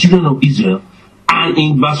upon the children of Israel, and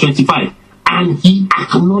in verse 25, and he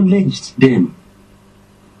acknowledged them.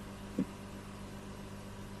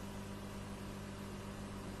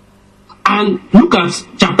 And look at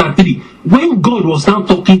chapter 3. When God was now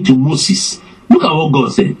talking to Moses, look at what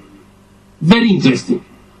God said. Very interesting.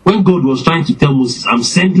 When God was trying to tell Moses, I'm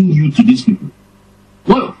sending you to these people.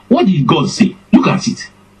 What did God say? Look at it.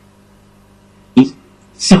 In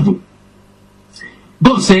 7.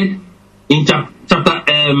 God said in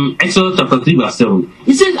Exodus chapter 3 verse 7.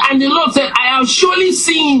 He says, and the Lord said, I have surely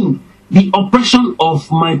seen the oppression of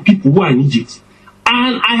my people who are in Egypt.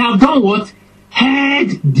 And I have done what?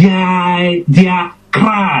 Heard their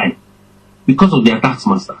cry because of their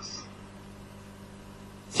taskmasters.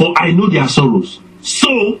 For I know their sorrows.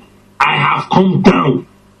 So I have come down.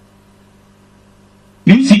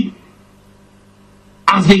 You see?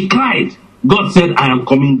 As they cried, God said, I am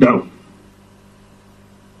coming down.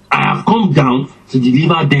 I have come down to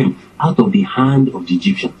deliver them out of the hand of the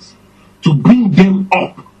Egyptians. To bring them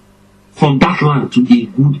up from that land to a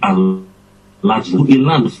good and large land. To a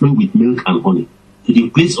land flowing with milk and honey. To the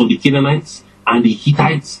place of the Canaanites and the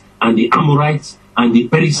Hittites and the Amorites and the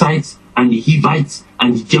Perizzites and the Hivites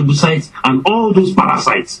and the Jebusites and all those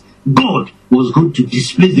parasites. God was going to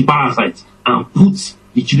displace the parasites and put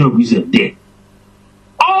the children of Israel there.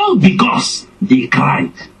 All because they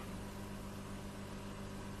cried.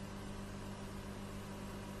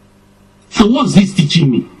 So what's this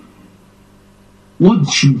teaching me? What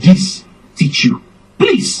should this teach you?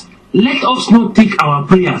 Please, let us not take our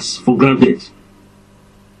prayers for granted.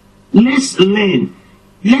 Let's learn.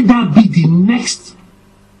 Let that be the next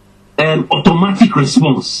automatic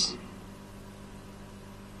response.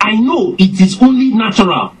 I know it is only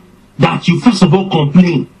natural that you first of all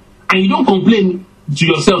complain. And you don't complain to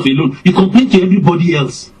yourself alone. You complain to everybody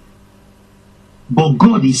else. But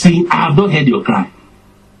God is saying, I have not heard your cry.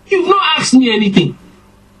 You've not asked me anything.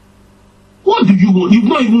 What do you want? You've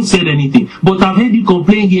not even said anything. But I've heard you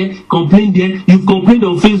complain here, complain there. You've complained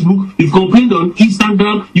on Facebook. You've complained on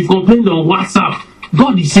Instagram. You've complained on WhatsApp.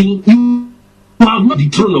 God is saying, you have not the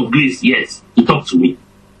throne of grace yet to talk to me.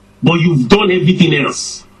 But you've done everything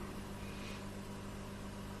else.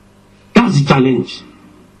 That's the challenge.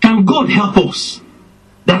 Can God help us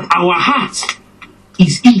that our heart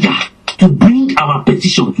is eager to bring our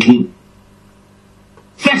petition to Him?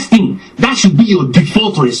 First thing, that should be your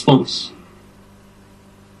default response.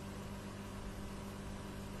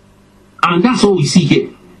 And that's what we see here.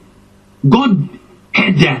 God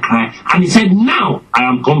heard their cry and He said, now I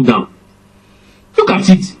am come down. Look at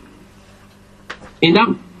it. In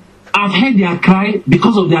that, I've heard their cry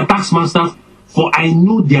because of their taskmasters, for I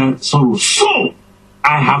know their sorrow. So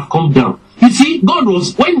I have come down. You see, God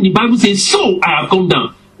was, when the Bible says, so I have come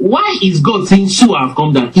down. Why is God saying, so I have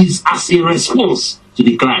come down? It's as a response to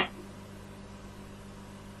the cry.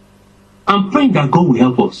 I'm praying that God will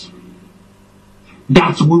help us.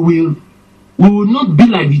 That we will not be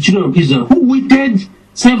like the children of Israel who waited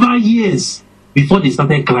several years before they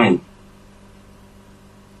started crying.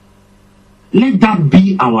 Let that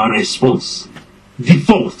be our response.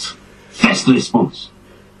 Default. First response.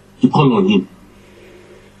 To call on Him.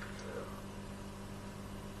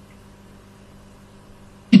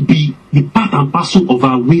 It be the part and parcel of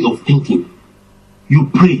our way of thinking.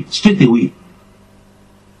 You pray straight away.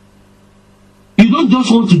 You don't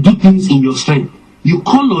just want to do things in your strength. You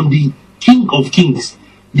call on the King of Kings,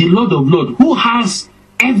 the Lord of Lords, who has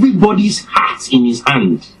everybody's heart in His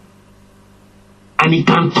hand. And He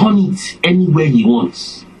can turn it anywhere He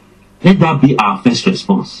wants. Let that be our first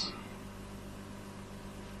response.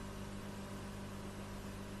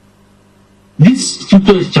 This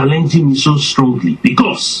scripture is challenging me so strongly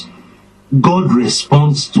because God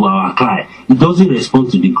responds to our cry. He doesn't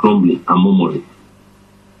respond to the grumbling and murmuring.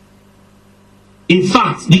 In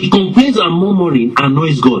fact, the complaints and murmuring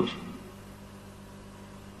annoys God.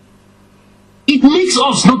 It makes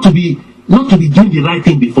us not to be doing the right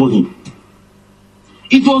thing before Him.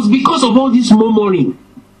 It was because of all this murmuring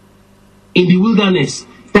in the wilderness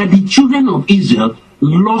that the children of Israel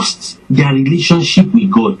lost their relationship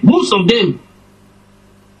with God. Most of them.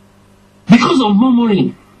 Because of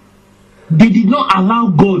murmuring, they did not allow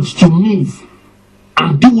God to move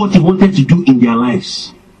and do what He wanted to do in their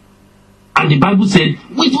lives. And the Bible said,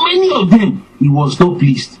 with many of them, He was not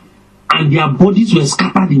pleased. And their bodies were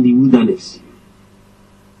scattered in the wilderness.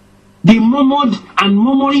 They murmured, and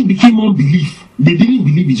murmuring became unbelief. They didn't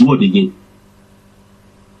believe His word again.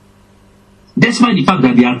 Despite the fact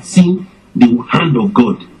that they had seen the hand of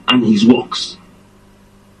God and His works.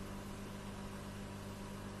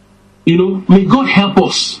 You know, may God help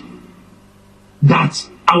us that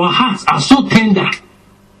our hearts are so tender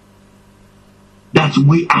that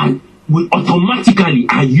we automatically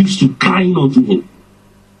are used to crying unto Him.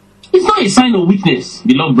 It's not a sign of weakness,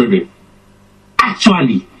 beloved brethren.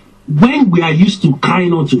 Actually, when we are used to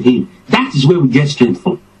crying unto Him, that is where we get strength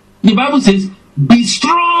from. The Bible says, be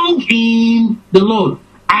strong in the Lord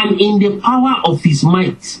and in the power of His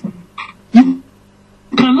might. You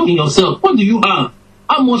cannot in yourself. What do you have?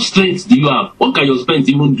 How much strength do you have? What can your strength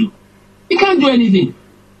even do? You can't do anything.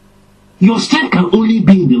 Your strength can only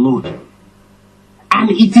be in the Lord. And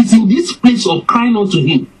it is in this place of crying unto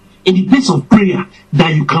Him, in the place of prayer,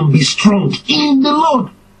 that you can be strong in the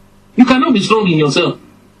Lord. You cannot be strong in yourself.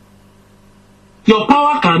 Your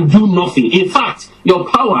power can do nothing. In fact, your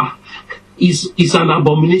power is an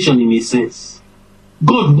abomination in a sense.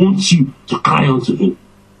 God wants you to cry unto Him.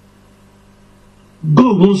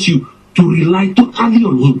 God wants you to rely totally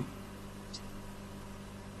on Him.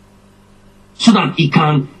 So that He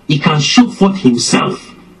can show forth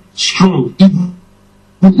Himself strong even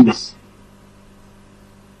in us.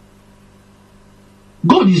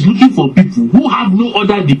 God is looking for people who have no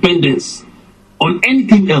other dependence on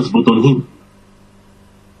anything else but on Him.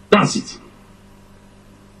 That's it.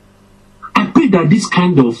 I pray that this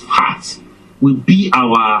kind of heart will be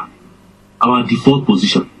our default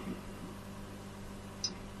position.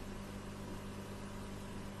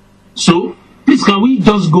 So, please can we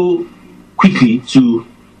just go quickly to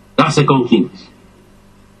that 2 Kings?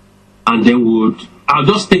 And then I'll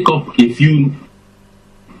just take up a few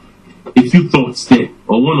thoughts there,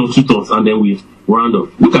 or one or two thoughts, and then we round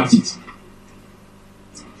up. Look at it.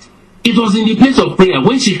 It was in the place of prayer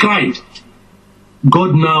when she cried.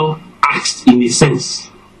 God now asked, in a sense,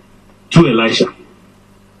 to Elisha,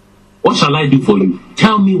 what shall I do for you?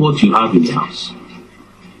 Tell me what you have in the house.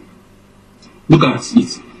 Look at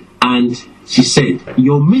it. And she said,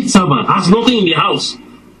 your maidservant has nothing in the house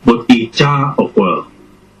but a jar of oil.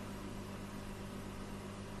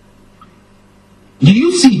 Do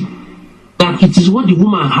you see that it is what the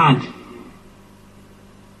woman had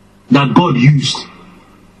that God used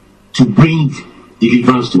to bring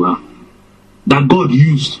deliverance to her? That God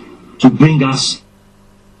used to bring us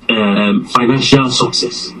financial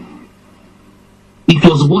success. It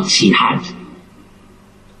was what she had.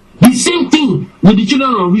 The same thing with the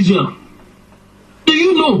children of Israel. Do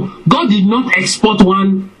you know God did not export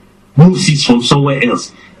one Moses from somewhere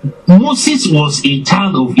else? Moses was a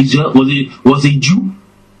child of Israel, was a Jew.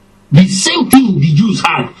 The same thing the Jews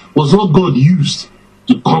had was what God used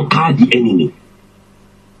to conquer the enemy.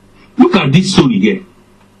 Look at this story here.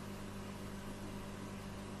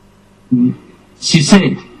 She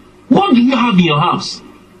said, "What do you have in your house?"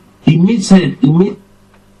 He said,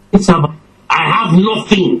 "I have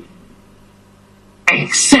nothing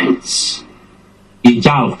except a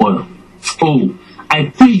jar of oil." Oh, I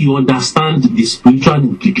pray you understand the spiritual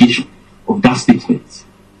implication of that statement.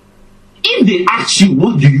 If they ask you,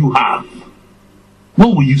 "What do you have?"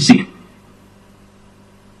 what will you say?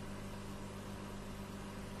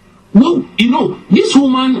 Well, this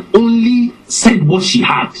woman only said what she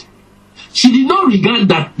had. She did not regard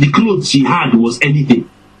that the clothes she had was anything.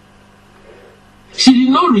 She did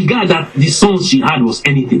not regard that the sons she had was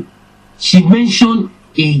anything. She mentioned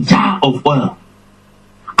a jar of oil.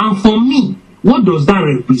 And for me, what does that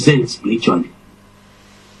represent spiritually?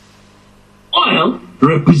 Oil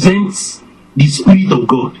represents the Spirit of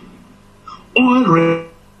God. Oil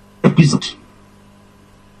represents.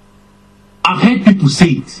 I've heard people say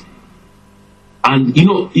it. And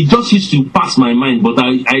it just used to pass my mind, but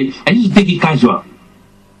I used to take it casual.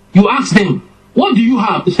 You ask them, "What do you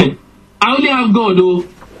have?" They say, "I only have God, oh.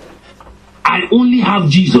 I only have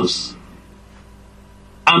Jesus."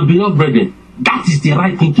 And beloved brethren, that is the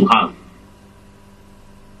right thing to have.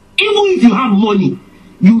 Even if you have money,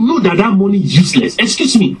 you know that money is useless.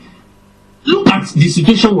 Excuse me. Look at the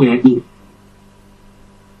situation we are in.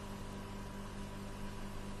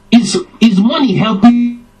 Is money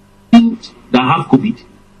helping that have COVID?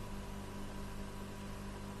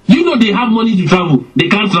 They have money to travel. They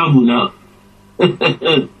can't travel now.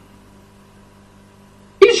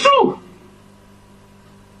 It's true.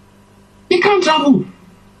 They can't travel.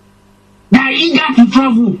 They are eager to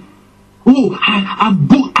travel. Oh, I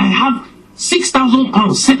have 6,000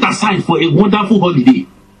 pounds set aside for a wonderful holiday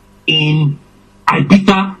in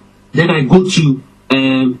Ibiza. Then I go to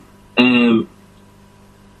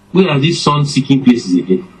where are these sun-seeking places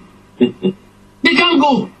again? They can't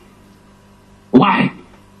go. Why?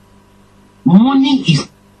 Money is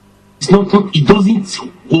not. It doesn't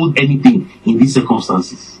hold anything in these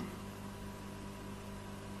circumstances.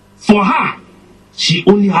 For her, she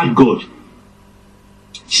only had God.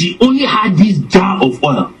 She only had this jar of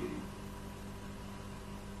oil.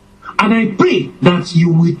 And I pray that you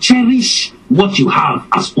will cherish what you have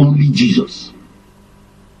as only Jesus.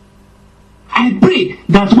 I pray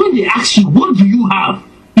that when they ask you, "What do you have?"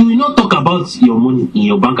 you will not talk about your money in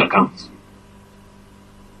your bank account.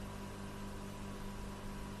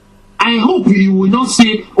 I hope you will not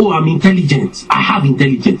say, "Oh, I'm intelligent. I have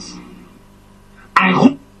intelligence." I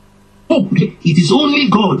hope it is only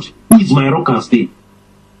God who is my rock and stay.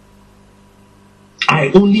 I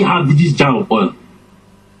only have this jar of oil.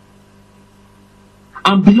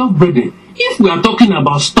 And beloved brethren, if we are talking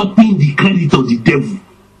about stopping the credit of the devil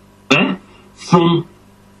from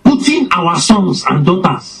putting our sons and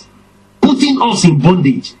daughters, putting us in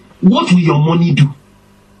bondage, what will your money do?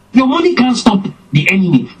 Your money can't stop the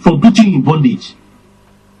enemy from putting you in bondage.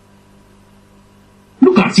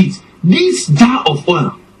 Look at it. This jar of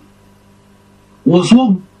oil was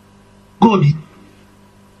what God did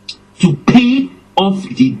to pay off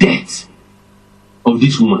the debt of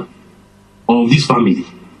this woman, of this family.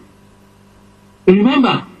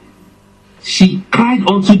 Remember, she cried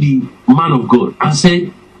unto the man of God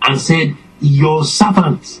and said, "Your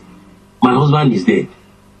servant, my husband is dead,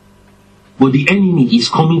 but the enemy is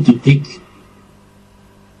coming to take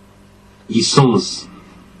his sons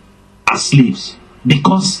as slaves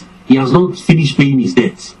because he has not finished paying his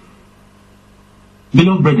debt."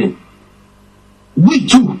 Beloved brethren, we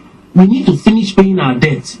too, we need to finish paying our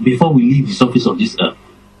debt before we leave the surface of this earth.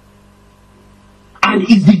 And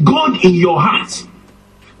it's the God in your heart,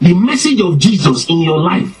 the message of Jesus in your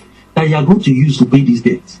life, that you are going to use to pay this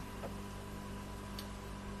debt.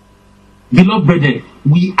 Beloved brethren,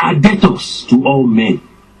 we are debtors to all men.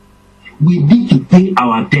 We need to pay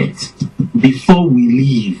our debt before we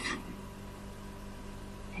leave.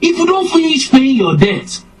 If you don't finish paying your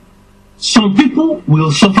debt, some people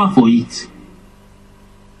will suffer for it.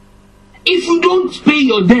 If you don't pay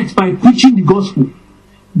your debt by preaching the gospel,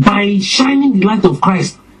 by shining the light of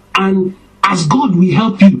Christ and as God will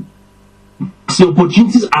help you, as the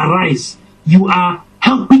opportunities arise, you are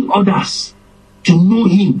helping others to know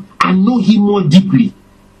Him and know Him more deeply.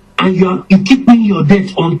 And you keep paying your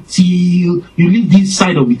debt until you leave this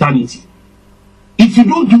side of eternity. If you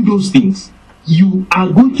don't do those things, you are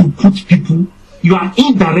going to put people, you are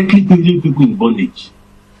indirectly putting people in bondage.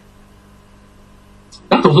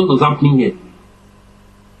 That was what was happening here.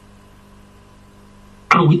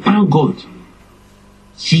 And we thank God.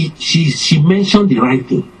 She mentioned the right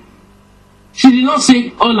thing. She did not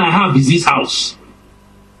say, all I have is this house.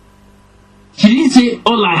 She didn't say,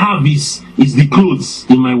 all I have is the clothes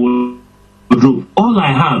in my wardrobe. All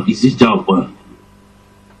I have is this jar of oil.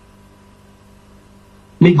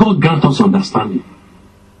 May God grant us understanding.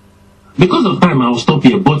 Because of time, I will stop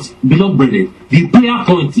here. But, beloved brethren, the prayer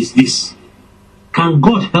point is this. Can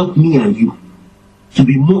God help me and you to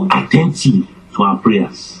be more attentive to our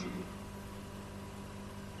prayers?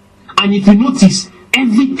 And if you notice,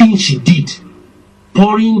 everything she did,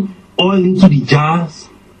 pouring oil into the jars,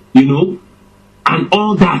 and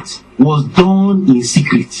all that was done in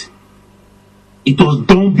secret. It was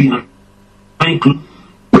done behind closed.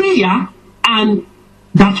 Prayer and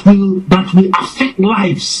that will affect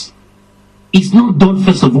lives is not done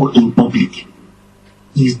first of all in public.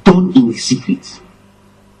 It's done in secret.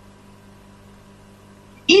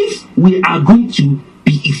 If we are going to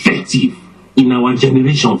be effective in our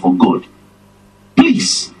generation for God,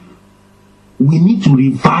 please, we need to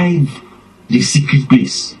revive the secret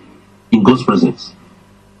place in God's presence.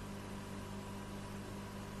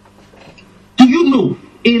 Do you know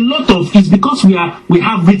a lot of it's because we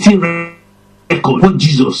have written record what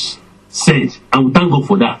Jesus said, and we thank God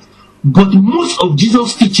for that. But most of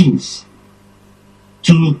Jesus' teachings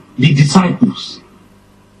to the disciples,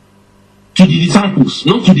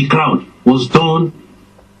 not to the crowd, was done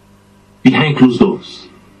behind closed doors.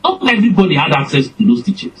 Not everybody had access to those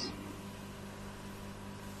teachings.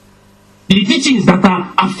 The teachings that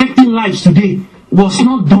are affecting lives today was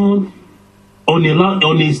not done on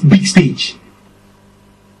a big stage.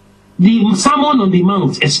 The Sermon on the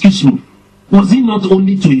Mount, was it not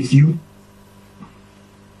only to a few?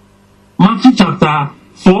 Matthew chapter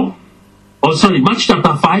 5,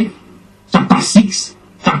 chapter 6,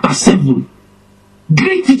 chapter 7.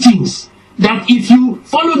 Great teachings that if you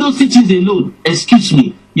follow those teachings alone,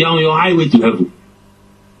 you're on your highway to heaven.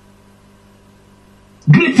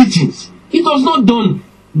 Great teachings. It was not done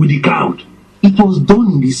with the crowd. It was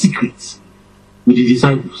done in the secret with the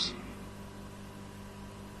disciples.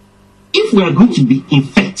 If we are going to be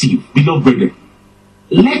effective, beloved brethren,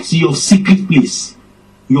 let your secret place,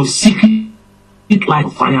 your secret light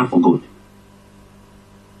fire for God.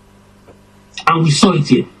 And we saw it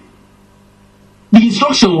here. The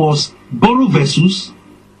instruction was, borrow vessels,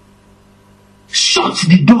 shut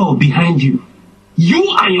the door behind you,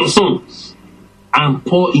 you and your sons, and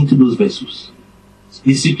pour into those vessels.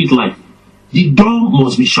 The secret life. The door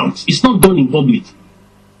must be shut. It's not done in public.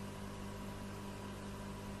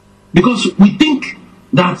 Because we think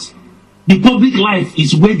that the public life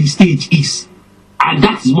is where the stage is, and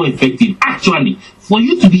that is more effective. Actually, for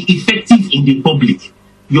you to be effective in the public,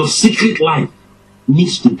 your secret life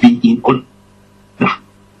needs to be in order.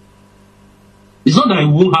 It's not that you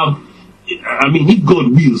won't have, if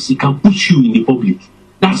God wills, He can put you in the public.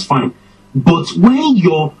 That's fine. But when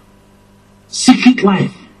your secret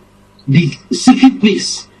life, the secret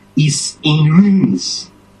place is in ruins,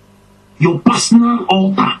 your personal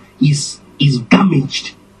altar is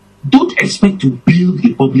damaged, don't expect to build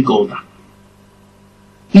a public altar.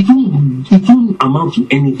 It won't amount to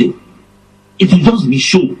anything. It will just be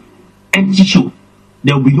show, empty show.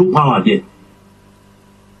 There will be no power there.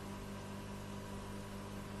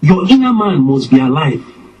 Your inner man must be alive.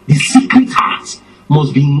 The secret heart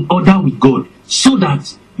must be in order with God so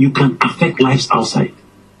that you can affect lives outside.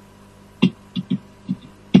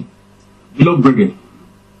 Beloved brethren,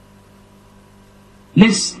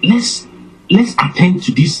 let's attend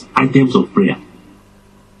to these items of prayer.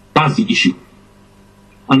 That's the issue.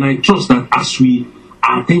 And I trust that as we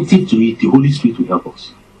are attentive to it, the Holy Spirit will help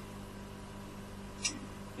us.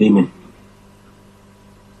 Amen.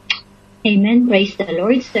 Amen. Praise the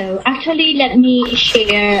Lord. So actually, let me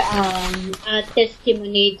share a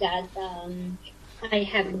testimony that I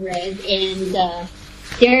have read, and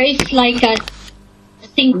there is like a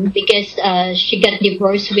thing because she got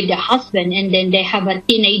divorced with the husband, and then they have a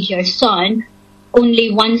teenager son,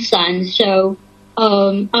 only one son. So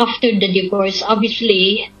after the divorce,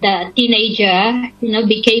 obviously the teenager,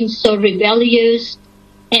 became so rebellious,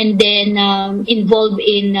 and then involved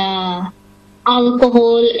in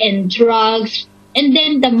alcohol and drugs. And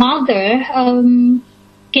then the mother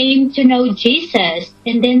came to know Jesus.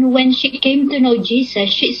 And then when she came to know Jesus,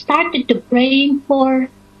 she started to praying for,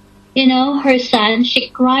 her son. She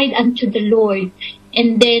cried unto the Lord.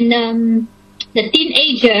 And then the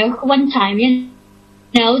teenager, one time,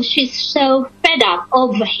 she's so fed up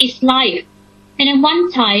of his life. And then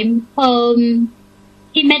one time,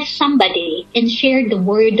 he met somebody and shared the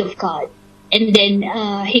word of God. And then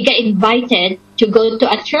he got invited to go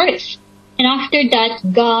to a church. And after that,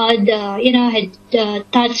 God,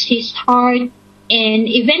 had touched his heart and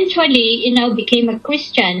eventually, became a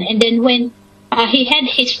Christian. And then when he had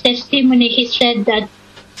his testimony, he said that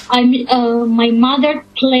my mother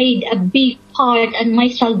played a big part in my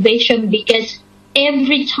salvation, because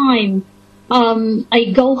every time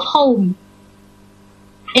I go home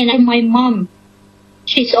and my mom,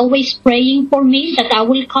 she's always praying for me that I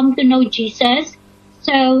will come to know Jesus.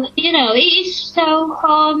 So, it is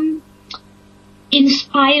so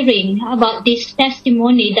inspiring about this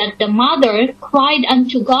testimony that the mother cried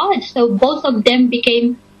unto God. So both of them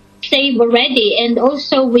became saved already. And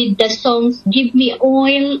also with the songs, Give Me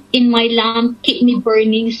Oil in My Lamp, Keep Me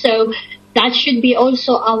Burning. So that should be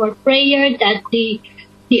also our prayer, that the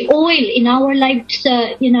oil in our lives,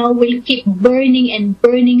 will keep burning and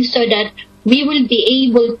burning, so that we will be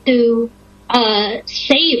able to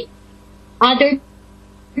save other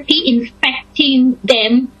people, infecting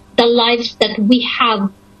them the lives that we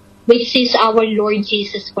have, which is our Lord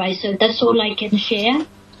Jesus Christ. So that's all I can share.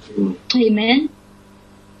 Amen.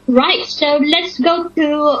 Right, so let's go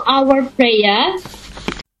to our prayer.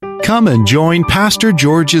 Come and join Pastor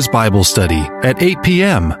George's Bible study at 8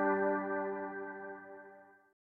 p.m.